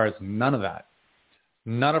that requires none of that.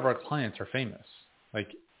 None of our clients are famous. Like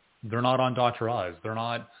they're not on Dr. Oz. They're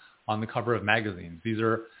not on the cover of magazines. These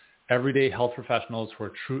are everyday health professionals who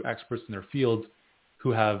are true experts in their field who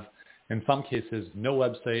have, in some cases, no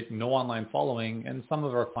website, no online following. And some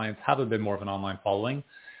of our clients have a bit more of an online following,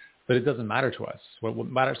 but it doesn't matter to us. What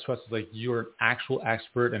matters to us is like you're an actual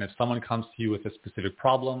expert, and if someone comes to you with a specific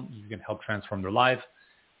problem, you can help transform their life.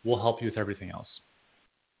 We'll help you with everything else.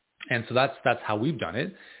 And so that's how we've done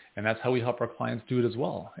it, and that's how we help our clients do it as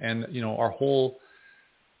well. And the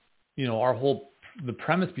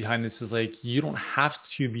premise behind this is like you don't have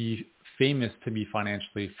to be famous to be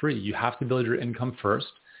financially free. You have to build your income first.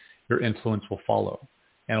 Your influence will follow.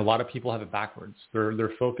 And a lot of people have it backwards.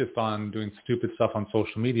 They're focused on doing stupid stuff on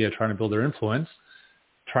social media, trying to build their influence,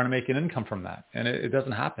 trying to make an income from that. And it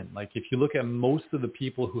doesn't happen. Like if you look at most of the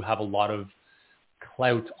people who have a lot of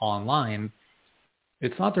clout online,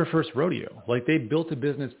 it's not their first rodeo. Like they built a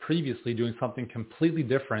business previously doing something completely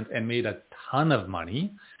different and made a ton of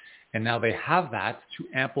money. And now they have that to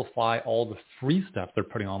amplify all the free stuff they're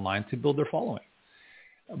putting online to build their following.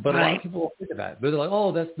 But a lot of people don't think of that. They're like,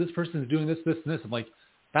 oh, this person's doing this, this, and this. I'm like,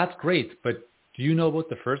 that's great. But do you know about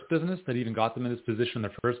the first business that even got them in this position in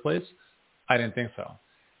the first place? I didn't think so.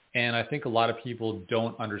 And I think a lot of people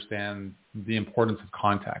don't understand the importance of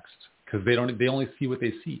context because they only see what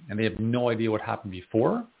they see and they have no idea what happened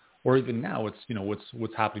before or even now. It's,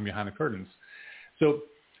 what's happening behind the curtains. So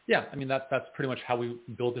yeah, I mean, that's pretty much how we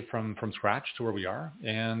built it from scratch to where we are.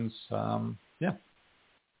 And yeah.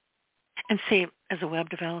 And see, as a web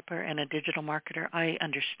developer and a digital marketer, I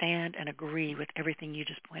understand and agree with everything you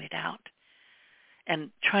just pointed out.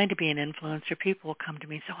 And trying to be an influencer, people will come to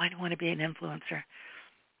me and say, I don't want to be an influencer.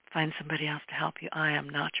 Find somebody else to help you. I am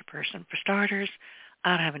not your person. For starters,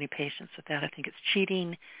 I don't have any patience with that. I think it's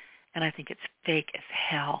cheating, and I think it's fake as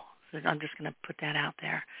hell. So I'm just going to put that out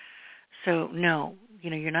there. So no,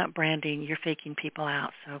 you're not branding, you're faking people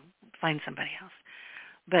out, so find somebody else.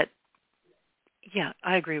 But yeah,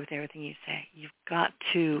 I agree with everything you say. You've got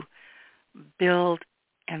to build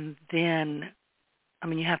and then,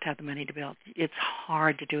 you have to have the money to build. It's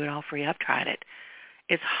hard to do it all free. I've tried it.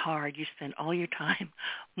 It's hard. You spend all your time,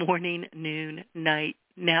 morning, noon, night,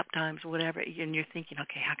 nap times, whatever, and you're thinking,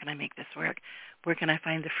 okay, how can I make this work? Where can I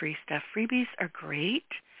find the free stuff? Freebies are great.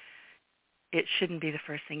 It shouldn't be the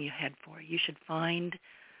first thing you head for. You should find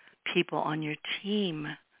people on your team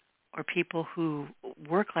or people who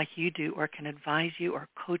work like you do or can advise you or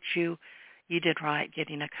coach you. You did right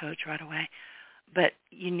getting a coach right away. But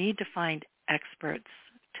you need to find experts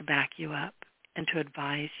to back you up and to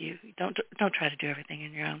advise you. Don't try to do everything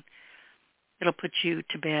on your own. It'll put you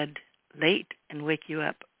to bed late and wake you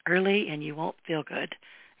up early, and you won't feel good.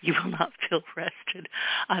 You will not feel rested.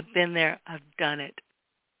 I've been there. I've done it.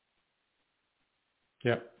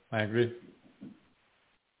 Yeah, I agree.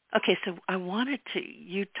 Okay, so I wanted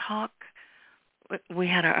you talk, we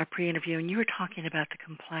had our pre-interview, and you were talking about the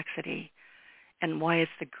complexity and why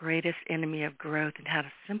it's the greatest enemy of growth and how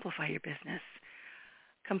to simplify your business.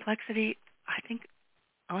 Complexity,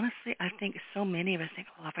 honestly, I think so many of us think,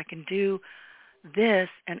 well, if I can do this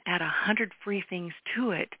and add 100 free things to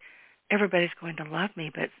it, everybody's going to love me.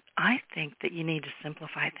 But I think that you need to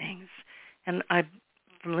simplify things. And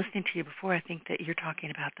from listening to you before, I think that you're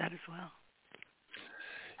talking about that as well.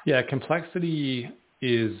 Yeah, complexity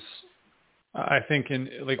is, I think,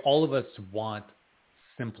 all of us want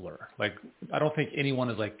simpler. Like, I don't think anyone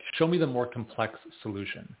is like, show me the more complex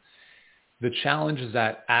solution. The challenge is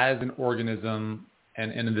that as an organism,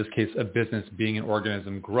 and in this case, a business being an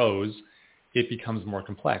organism grows, it becomes more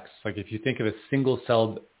complex. Like if you think of a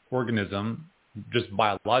single-celled organism, just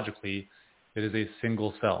biologically, it is a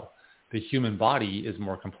single cell. The human body is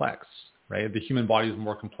more complex, right? The human body is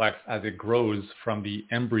more complex as it grows from the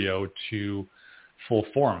embryo to full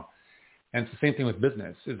form. And it's the same thing with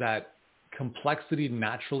business, is that complexity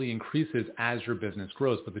naturally increases as your business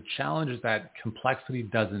grows. But the challenge is that complexity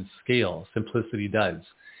doesn't scale. Simplicity does.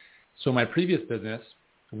 So my previous business,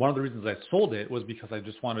 one of the reasons I sold it was because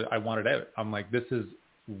I wanted out. I'm like, this is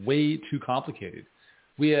way too complicated.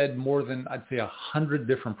 We had more than, I'd say, 100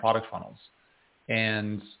 different product funnels.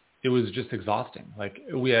 And it was just exhausting. Like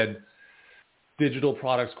we had digital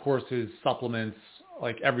products, courses, supplements,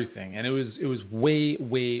 like everything. And it was way,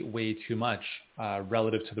 way, way too much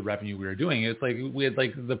relative to the revenue we were doing. It's like we had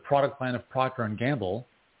like the product plan of Procter & Gamble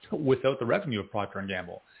without the revenue of Procter &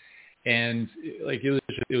 Gamble. And like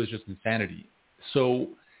it was just insanity. So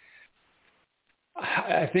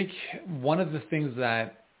I think one of the things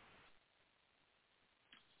that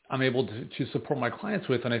I'm able to support my clients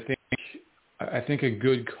with, and I think a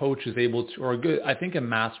good coach is able to, I think a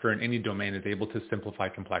master in any domain is able to simplify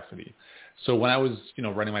complexity. So when I was,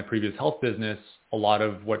 running my previous health business, a lot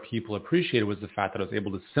of what people appreciated was the fact that I was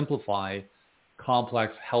able to simplify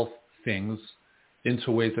complex health things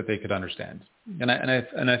into ways that they could understand. And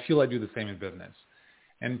I feel I do the same in business.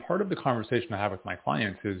 And part of the conversation I have with my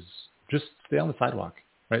clients is just stay on the sidewalk.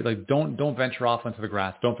 right? Like don't venture off onto the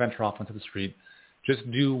grass. Don't venture off onto the street. Just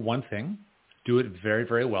do one thing, do it very,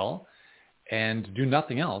 very well, and do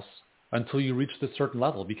nothing else until you reach this certain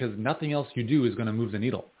level, because nothing else you do is going to move the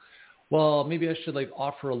needle. Well, maybe I should like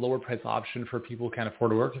offer a lower price option for people who can't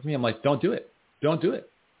afford to work with me. I'm like, don't do it. Don't do it.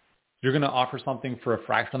 You're going to offer something for a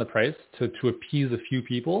fraction of the price to appease a few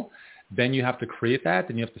people. Then you have to create that.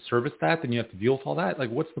 Then you have to service that. Then you have to deal with all that. Like,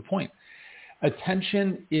 what's the point?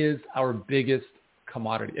 Attention is our biggest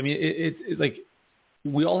commodity. I mean, it's like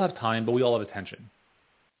we all have time, but we all have attention.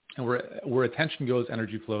 And where attention goes,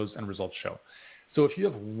 energy flows and results show. So if you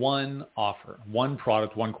have one offer, one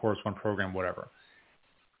product, one course, one program, whatever,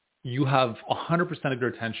 you have 100% of your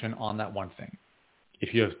attention on that one thing.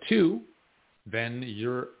 If you have two, then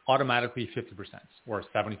you're automatically 50% or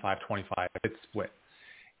 75-25. It's split.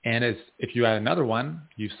 And if you add another one,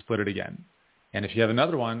 you split it again. And if you have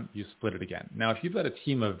another one, you split it again. Now, if you've got a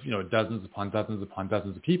team of dozens upon dozens upon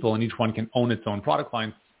dozens of people, and each one can own its own product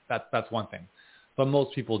line, that's one thing. But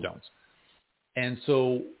most people don't. And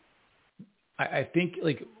so I think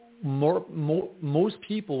like most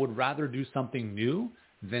people would rather do something new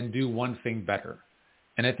than do one thing better.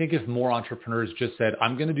 And I think if more entrepreneurs just said,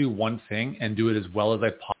 I'm going to do one thing and do it as well as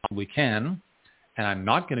I possibly can, and I'm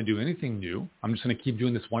not going to do anything new, I'm just going to keep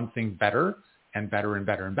doing this one thing better and better and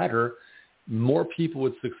better and better, more people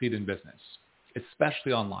would succeed in business,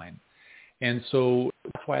 especially online. And so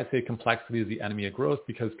that's why I say complexity is the enemy of growth,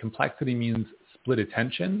 because complexity means split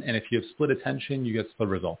attention. And if you have split attention, you get split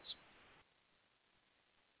results.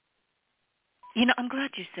 I'm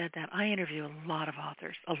glad you said that. I interview a lot of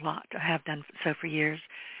authors, a lot. I have done so for years.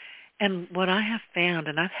 And what I have found,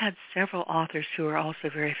 and I've had several authors who are also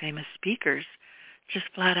very famous speakers, just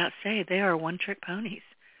flat out say they are one-trick ponies.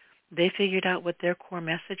 They figured out what their core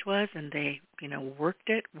message was, and they, worked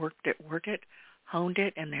it, honed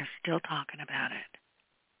it, and they're still talking about it.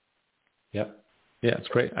 Yep. Yeah, it's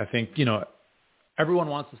great. I think, everyone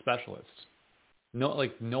wants a specialist. No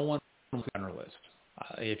one wants a generalist.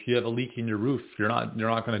 If you have a leak in your roof, you're not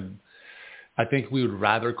going to, I think we would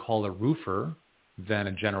rather call a roofer than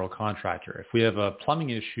a general contractor. If we have a plumbing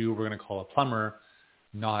issue, we're going to call a plumber,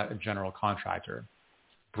 not a general contractor.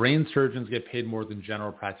 Brain surgeons get paid more than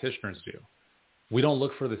general practitioners do. We don't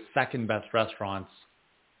look for the second best restaurants.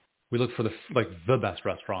 We look for the best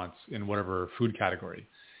restaurants in whatever food category.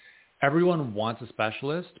 Everyone wants a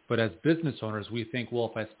specialist, but as business owners, we think,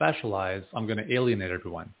 well, if I specialize, I'm going to alienate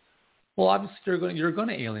everyone. Well, obviously, you're going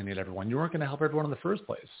to alienate everyone. You weren't going to help everyone in the first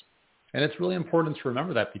place. And it's really important to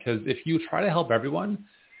remember that, because if you try to help everyone,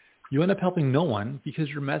 you end up helping no one, because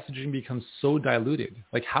your messaging becomes so diluted.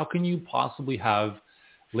 Like, how can you possibly have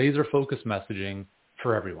laser-focused messaging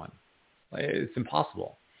for everyone? It's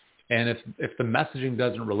impossible. And if the messaging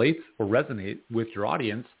doesn't relate or resonate with your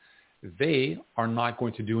audience, they are not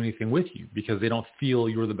going to do anything with you because they don't feel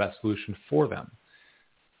you're the best solution for them.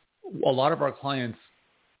 A lot of our clients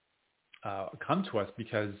come to us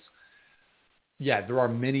because, there are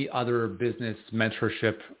many other business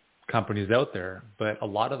mentorship companies out there, but a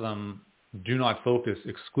lot of them do not focus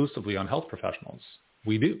exclusively on health professionals.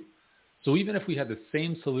 We do. So even if we had the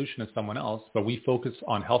same solution as someone else, but we focus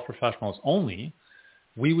on health professionals only,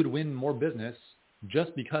 we would win more business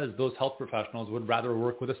just because those health professionals would rather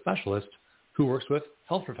work with a specialist who works with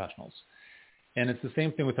health professionals. And it's the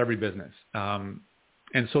same thing with every business.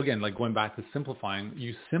 And so again, like going back to simplifying,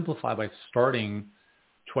 you simplify by starting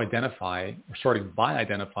by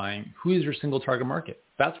identifying who is your single target market.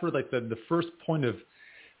 That's where like the first point of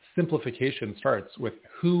simplification starts with,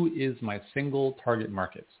 who is my single target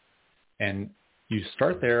market? And you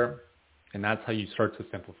start there, and that's how you start to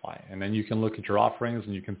simplify. And then you can look at your offerings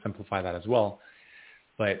and you can simplify that as well.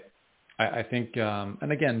 But I think,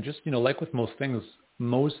 and again, just, like with most things,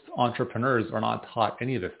 most entrepreneurs are not taught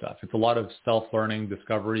any of this stuff. It's a lot of self-learning,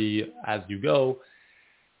 discovery as you go,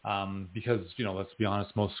 because, let's be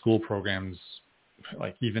honest, most school programs,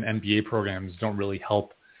 like even MBA programs, don't really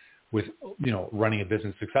help with, running a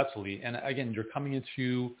business successfully. And again, you're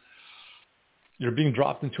being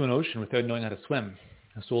dropped into an ocean without knowing how to swim.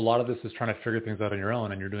 And so a lot of this is trying to figure things out on your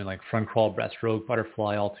own, and you're doing like front crawl, breaststroke,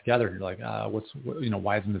 butterfly all together. You're like,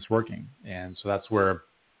 why isn't this working? And so that's where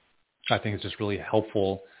I think it's just really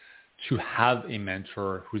helpful to have a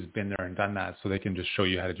mentor who's been there and done that, so they can just show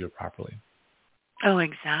you how to do it properly. Oh,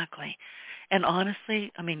 exactly. And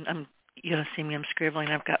honestly, I mean, see me, I'm scribbling.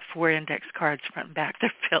 I've got 4 index cards front and back.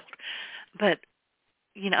 They're filled. But,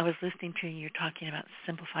 I was listening to you talking about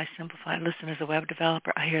simplify. Listen, as a web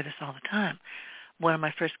developer, I hear this all the time. One of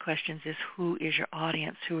my first questions is, who is your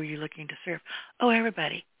audience? Who are you looking to serve? Oh,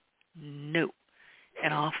 everybody. No.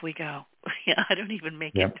 and off we go. I don't even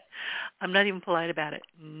make Yeah. it. I'm not even polite about it.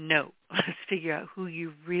 No. Let's figure out who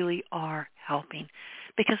you really are helping.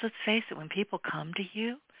 Because let's face it, when people come to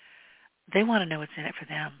you, they want to know what's in it for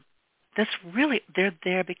them. They're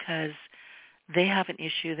there because they have an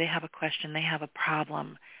issue, they have a question, they have a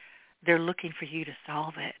problem. They're looking for you to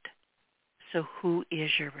solve it. So who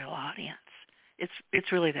is your real audience?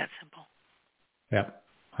 It's really that simple. Yeah,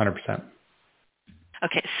 100%.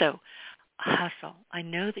 Okay, so hustle. I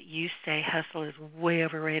know that you say hustle is way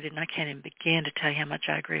overrated, and I can't even begin to tell you how much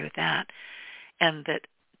I agree with that. And that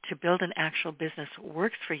to build an actual business that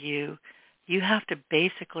works for you, you have to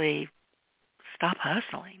basically stop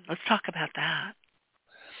hustling. Let's talk about that.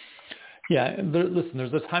 Yeah, listen,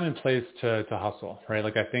 there's a time and place to hustle, right?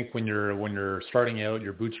 Like I think when you're starting out,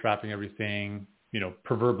 you're bootstrapping everything,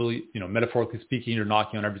 proverbially, metaphorically speaking, you're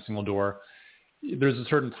knocking on every single door. There's a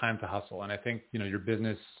certain time to hustle. And I think, your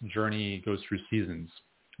business journey goes through seasons,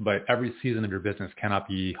 but every season of your business cannot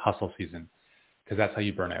be hustle season because that's how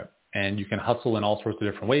you burn out. And you can hustle in all sorts of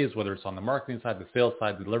different ways, whether it's on the marketing side, the sales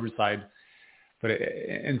side, the delivery side. But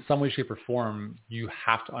in some way, shape, or form, you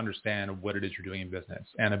have to understand what it is you're doing in business.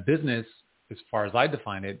 And a business, as far as I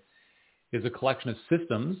define it, is a collection of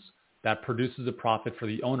systems that produces a profit for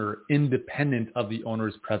the owner independent of the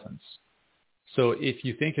owner's presence. So if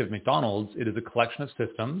you think of McDonald's, it is a collection of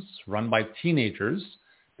systems run by teenagers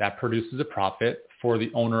that produces a profit for the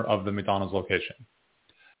owner of the McDonald's location.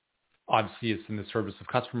 Obviously, it's in the service of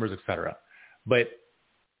customers, et cetera. But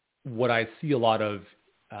what I see a lot of,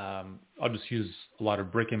 I'll just use a lot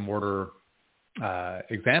of brick and mortar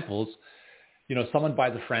examples. Someone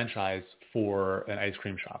buys a franchise for an ice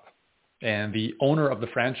cream shop, and the owner of the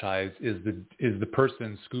franchise is the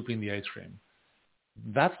person scooping the ice cream.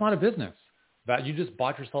 That's not a business. That you just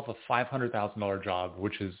bought yourself a $500,000 job,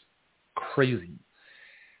 which is crazy.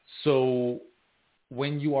 So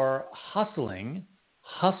when you are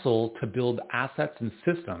hustle to build assets and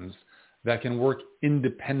systems that can work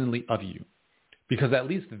independently of you. Because at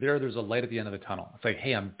least there's a light at the end of the tunnel. It's like,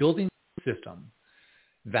 hey, I'm building a system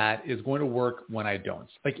that is going to work when I don't.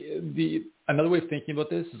 Like another way of thinking about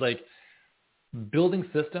this is like building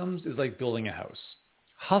systems is like building a house.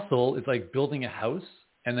 Hustle is like building a house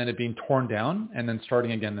and then it being torn down and then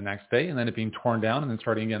starting again the next day and then it being torn down and then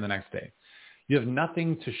starting again the next day. You have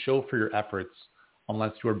nothing to show for your efforts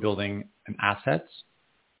unless you are building an asset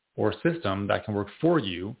or a system that can work for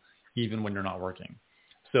you even when you're not working.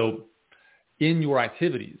 So in your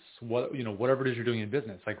activities, whatever it is you're doing in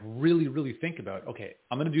business, like really, really think about, okay,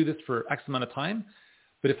 I'm going to do this for X amount of time,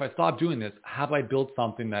 but if I stop doing this, have I built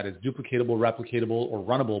something that is duplicatable, replicatable, or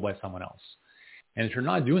runnable by someone else? And if you're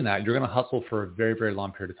not doing that, you're going to hustle for a very, very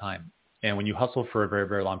long period of time. And when you hustle for a very,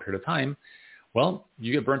 very long period of time, well,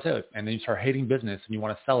 you get burnt out and then you start hating business and you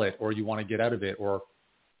want to sell it or you want to get out of it or,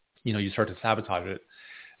 you start to sabotage it.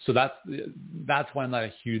 So that's why I'm not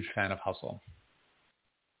a huge fan of hustle.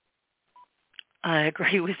 I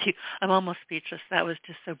agree with you. I'm almost speechless. That was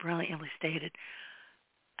just so brilliantly stated.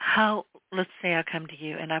 Let's say I come to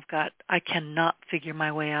you and I cannot figure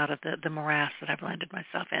my way out of the morass that I've landed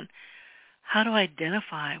myself in. How do I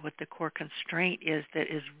identify what the core constraint is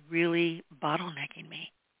that is really bottlenecking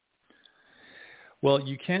me? Well,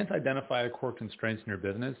 you can't identify the core constraints in your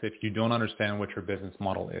business if you don't understand what your business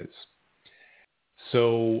model is.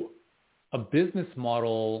 So a business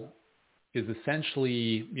model is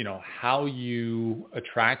essentially, how you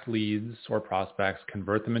attract leads or prospects,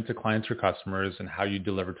 convert them into clients or customers, and how you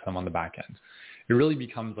deliver to them on the back end. It really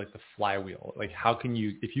becomes like the flywheel. Like can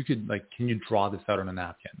you draw this out on a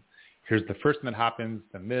napkin? Here's the first thing that happens,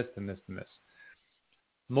 then this, and this, and this.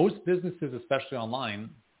 Most businesses, especially online,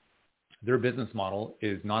 their business model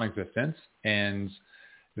is non-existent, and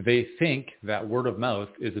they think that word of mouth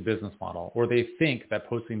is a business model, or they think that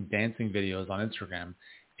posting dancing videos on Instagram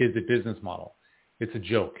is a business model. It's a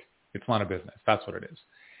joke. It's not a business. That's what it is.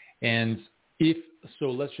 And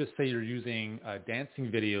let's just say you're using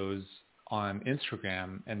dancing videos on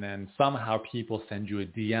Instagram and then somehow people send you a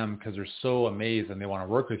DM because they're so amazed and they want to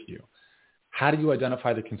work with you. How do you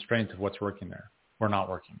identify the constraints of what's working there or not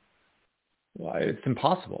working? Well, it's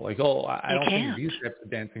impossible. Like, I don't think these types of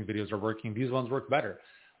dancing videos are working. These ones work better.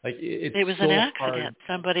 Like it was so an accident. Hard.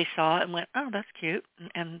 Somebody saw it and went, "Oh, that's cute."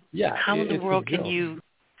 And yeah, how in the world can you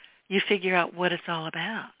figure out what it's all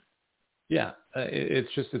about? Yeah,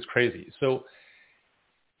 it's crazy. So,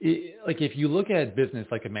 if you look at business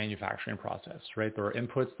like a manufacturing process, right? There are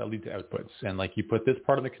inputs that lead to outputs, and like you put this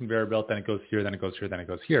part of the conveyor belt, then it goes here, then it goes here, then it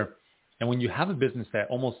goes here. And when you have a business that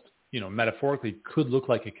almost, metaphorically could look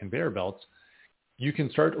like a conveyor belt, you can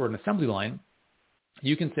start, or an assembly line,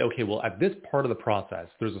 you can say, okay, well, at this part of the process,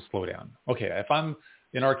 there's a slowdown. Okay,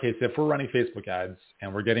 in our case, if we're running Facebook ads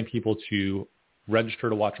and we're getting people to register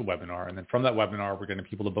to watch a webinar, and then from that webinar, we're getting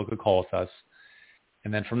people to book a call with us,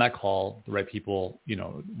 and then from that call, the right people,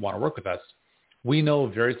 want to work with us, we know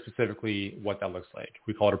very specifically what that looks like.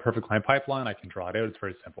 We call it a perfect client pipeline. I can draw it out. It's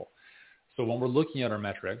very simple. So when we're looking at our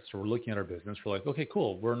metrics or we're looking at our business, we're like, okay,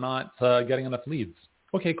 cool. We're not getting enough leads.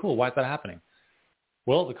 Okay, cool. Why is that happening?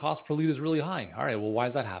 Well, the cost per lead is really high. All right. Well, why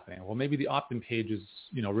is that happening? Well, maybe the opt-in page is,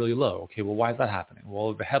 really low. Okay. Well, why is that happening?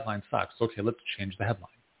 Well, the headline sucks. Okay. Let's change the headline.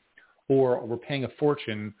 Or we're paying a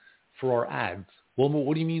fortune for our ads. Well,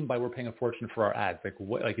 what do you mean by we're paying a fortune for our ads?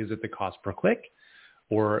 Is it the cost per click?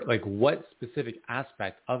 Or what specific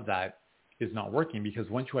aspect of that is not working? Because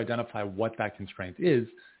once you identify what that constraint is,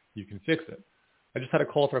 you can fix it. I just had a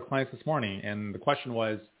call with our clients this morning, and the question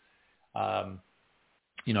was, I've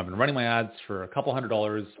been running my ads for a couple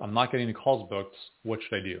 $100. I'm not getting any calls booked. What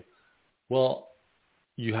should I do? Well,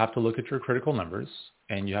 you have to look at your critical numbers,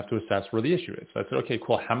 and you have to assess where the issue is. So I said, okay,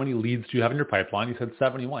 cool. How many leads do you have in your pipeline? He said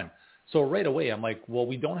 71. So right away, I'm like, well,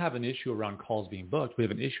 we don't have an issue around calls being booked. We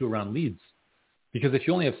have an issue around leads. Because if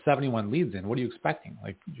you only have 71 leads in, what are you expecting?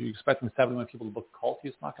 You're expecting 71 people to book a call to you?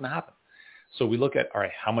 It's not going to happen. So we look at, all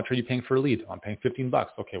right, how much are you paying for a lead? I'm paying $15.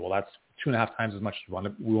 Okay, well, that's 2.5 times as much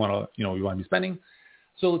as we want to be spending.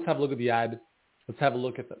 So let's have a look at the ad. Let's have a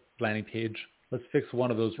look at the landing page. Let's fix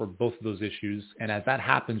one of those or both of those issues. And as that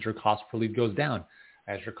happens, your cost per lead goes down.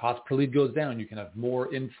 As your cost per lead goes down, you can have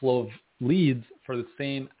more inflow of leads for the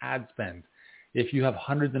same ad spend. If you have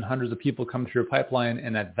hundreds and hundreds of people come through your pipeline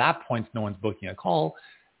and at that point no one's booking a call,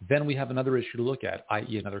 then we have another issue to look at,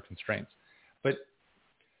 i.e. another constraint. But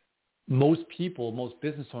most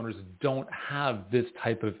business owners don't have this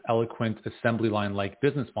type of eloquent assembly line-like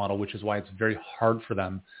business model, which is why it's very hard for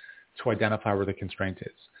them to identify where the constraint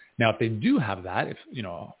is. Now, if they do have that,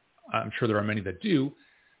 I'm sure there are many that do,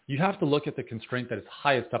 you have to look at the constraint that is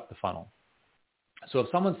highest up the funnel. So if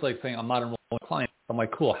someone's saying, I'm not enrolling a client, I'm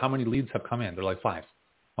like, cool, how many leads have come in? They're like 5.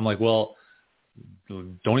 I'm like, well,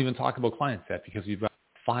 don't even talk about clients yet because you've got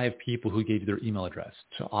 5 people who gave you their email address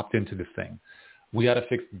to opt into this thing. We got to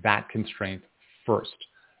fix that constraint first.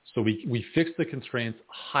 So we fix the constraints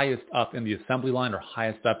highest up in the assembly line or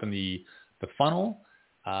highest up in the funnel,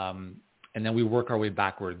 and then we work our way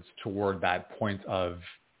backwards toward that point of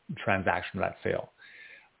transaction, that sale.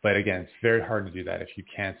 But again, it's very hard to do that if you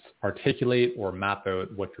can't articulate or map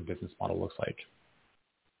out what your business model looks like.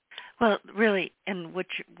 Well, really, and what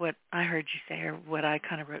I heard you say, or what I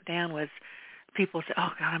kind of wrote down was, people say, "Oh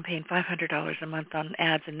God, I'm paying $500 a month on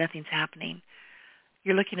ads and nothing's happening."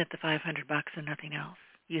 You're looking at the $500 and nothing else.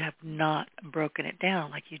 You have not broken it down,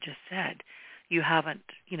 like you just said. You haven't,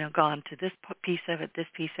 gone to this piece of it, this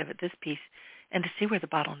piece of it, this piece, and to see where the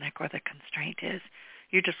bottleneck or the constraint is.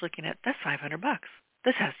 You're just looking at, that's $500.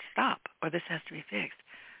 This has to stop, or this has to be fixed.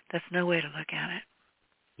 That's no way to look at it.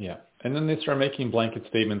 Yeah, and then they start making blanket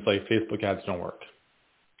statements like Facebook ads don't work.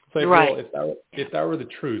 It's like, right. Well, if that were the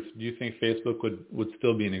truth, do you think Facebook would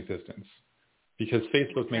still be in existence? Because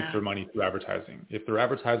Facebook makes their money through advertising. If their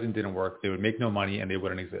advertising didn't work, they would make no money and they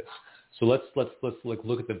wouldn't exist. So let's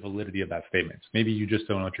look at the validity of that statement. Maybe you just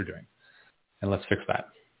don't know what you're doing, and let's fix that.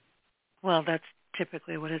 Well, that's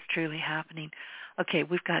typically what is truly happening. Okay,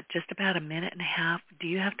 we've got just about a minute and a half. Do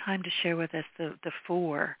you have time to share with us the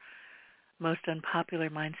 4 most unpopular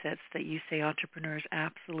mindsets that you say entrepreneurs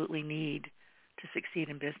absolutely need to succeed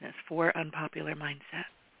in business? 4 unpopular mindsets.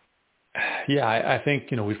 Yeah, I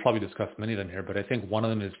think we've probably discussed many of them here, but I think one of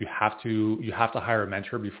them is you have to hire a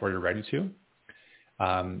mentor before you're ready to.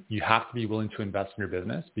 You have to be willing to invest in your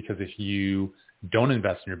business, because if you don't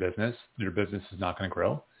invest in your business is not going to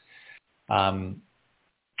grow.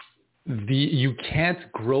 You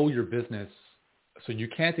can't grow your business, so you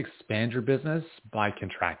can't expand your business by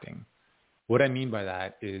contracting. What I mean by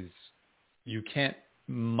that is you can't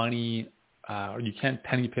penny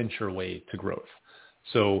pinch your way to growth.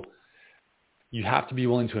 So you have to be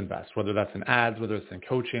willing to invest, whether that's in ads, whether it's in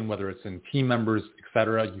coaching, whether it's in team members, et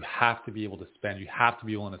cetera. You have to be able to spend. You have to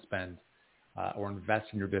be willing to spend or invest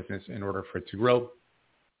in your business in order for it to grow.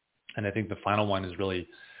 And I think the final one is really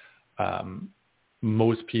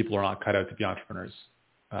most people are not cut out to be entrepreneurs.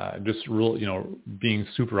 Being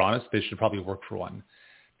super honest, they should probably work for one,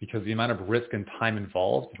 because the amount of risk and time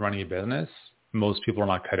involved in running a business, most people are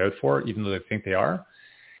not cut out for, even though they think they are.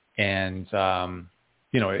 And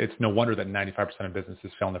it's no wonder that 95% of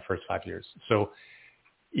businesses fail in the first 5 years. So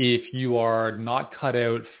if you are not cut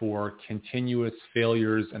out for continuous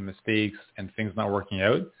failures and mistakes and things not working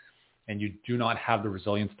out, and you do not have the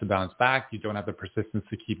resilience to bounce back, you don't have the persistence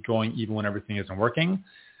to keep going even when everything isn't working,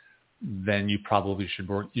 then you probably should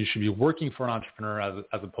be working for an entrepreneur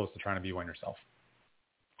as opposed to trying to be one yourself.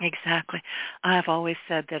 Exactly. I've always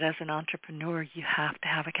said that as an entrepreneur, you have to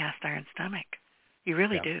have a cast iron stomach. You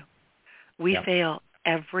really do. We fail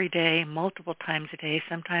every day, multiple times a day.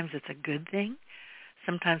 Sometimes it's a good thing.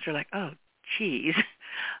 Sometimes we're like, oh, geez,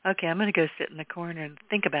 okay, I'm going to go sit in the corner and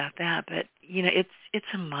think about that. But, it's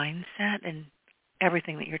a mindset, and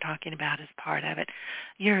everything that you're talking about is part of it.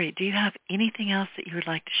 Yuri, do you have anything else that you would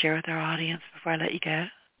like to share with our audience before I let you go?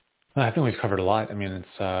 I think we've covered a lot. I mean,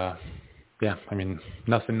 it's,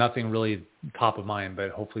 nothing really top of mind, but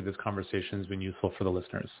hopefully this conversation has been useful for the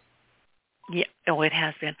listeners. Yeah, it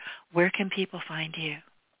has been. Where can people find you?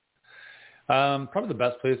 Probably the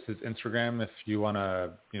best place is Instagram. If you want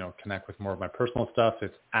to, connect with more of my personal stuff,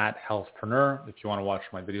 it's @healthpreneur. If you want to watch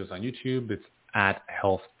my videos on YouTube, it's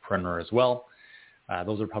 @healthpreneur as well.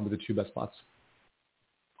 Those are probably the two best spots.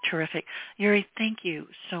 Terrific. Yuri, thank you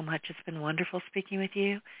so much. It's been wonderful speaking with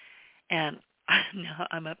you. And now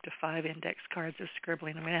I'm up to 5 index cards of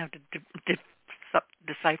scribbling. I'm going to have to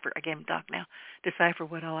decipher, I can't talk now, decipher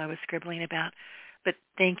what all I was scribbling about. But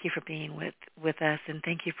thank you for being with us, and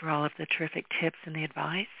thank you for all of the terrific tips and the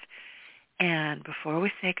advice. And before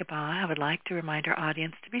we say goodbye, I would like to remind our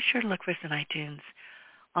audience to be sure to look for us on iTunes.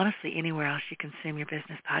 Honestly, anywhere else you consume your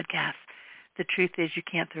business podcasts. The truth is you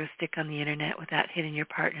can't throw a stick on the Internet without hitting your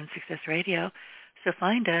partner in Success Radio. So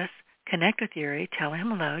find us, connect with Yuri, tell him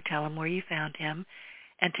hello, tell him where you found him,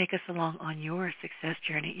 and take us along on your success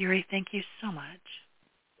journey. Yuri, thank you so much.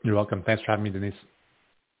 You're welcome. Thanks for having me, Denise.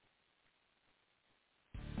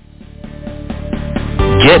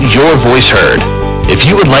 Get your voice heard. If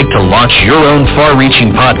you would like to launch your own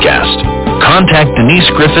far-reaching podcast, contact Denise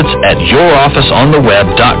Griffiths at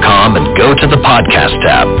yourofficeontheweb.com and go to the podcast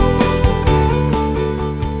tab.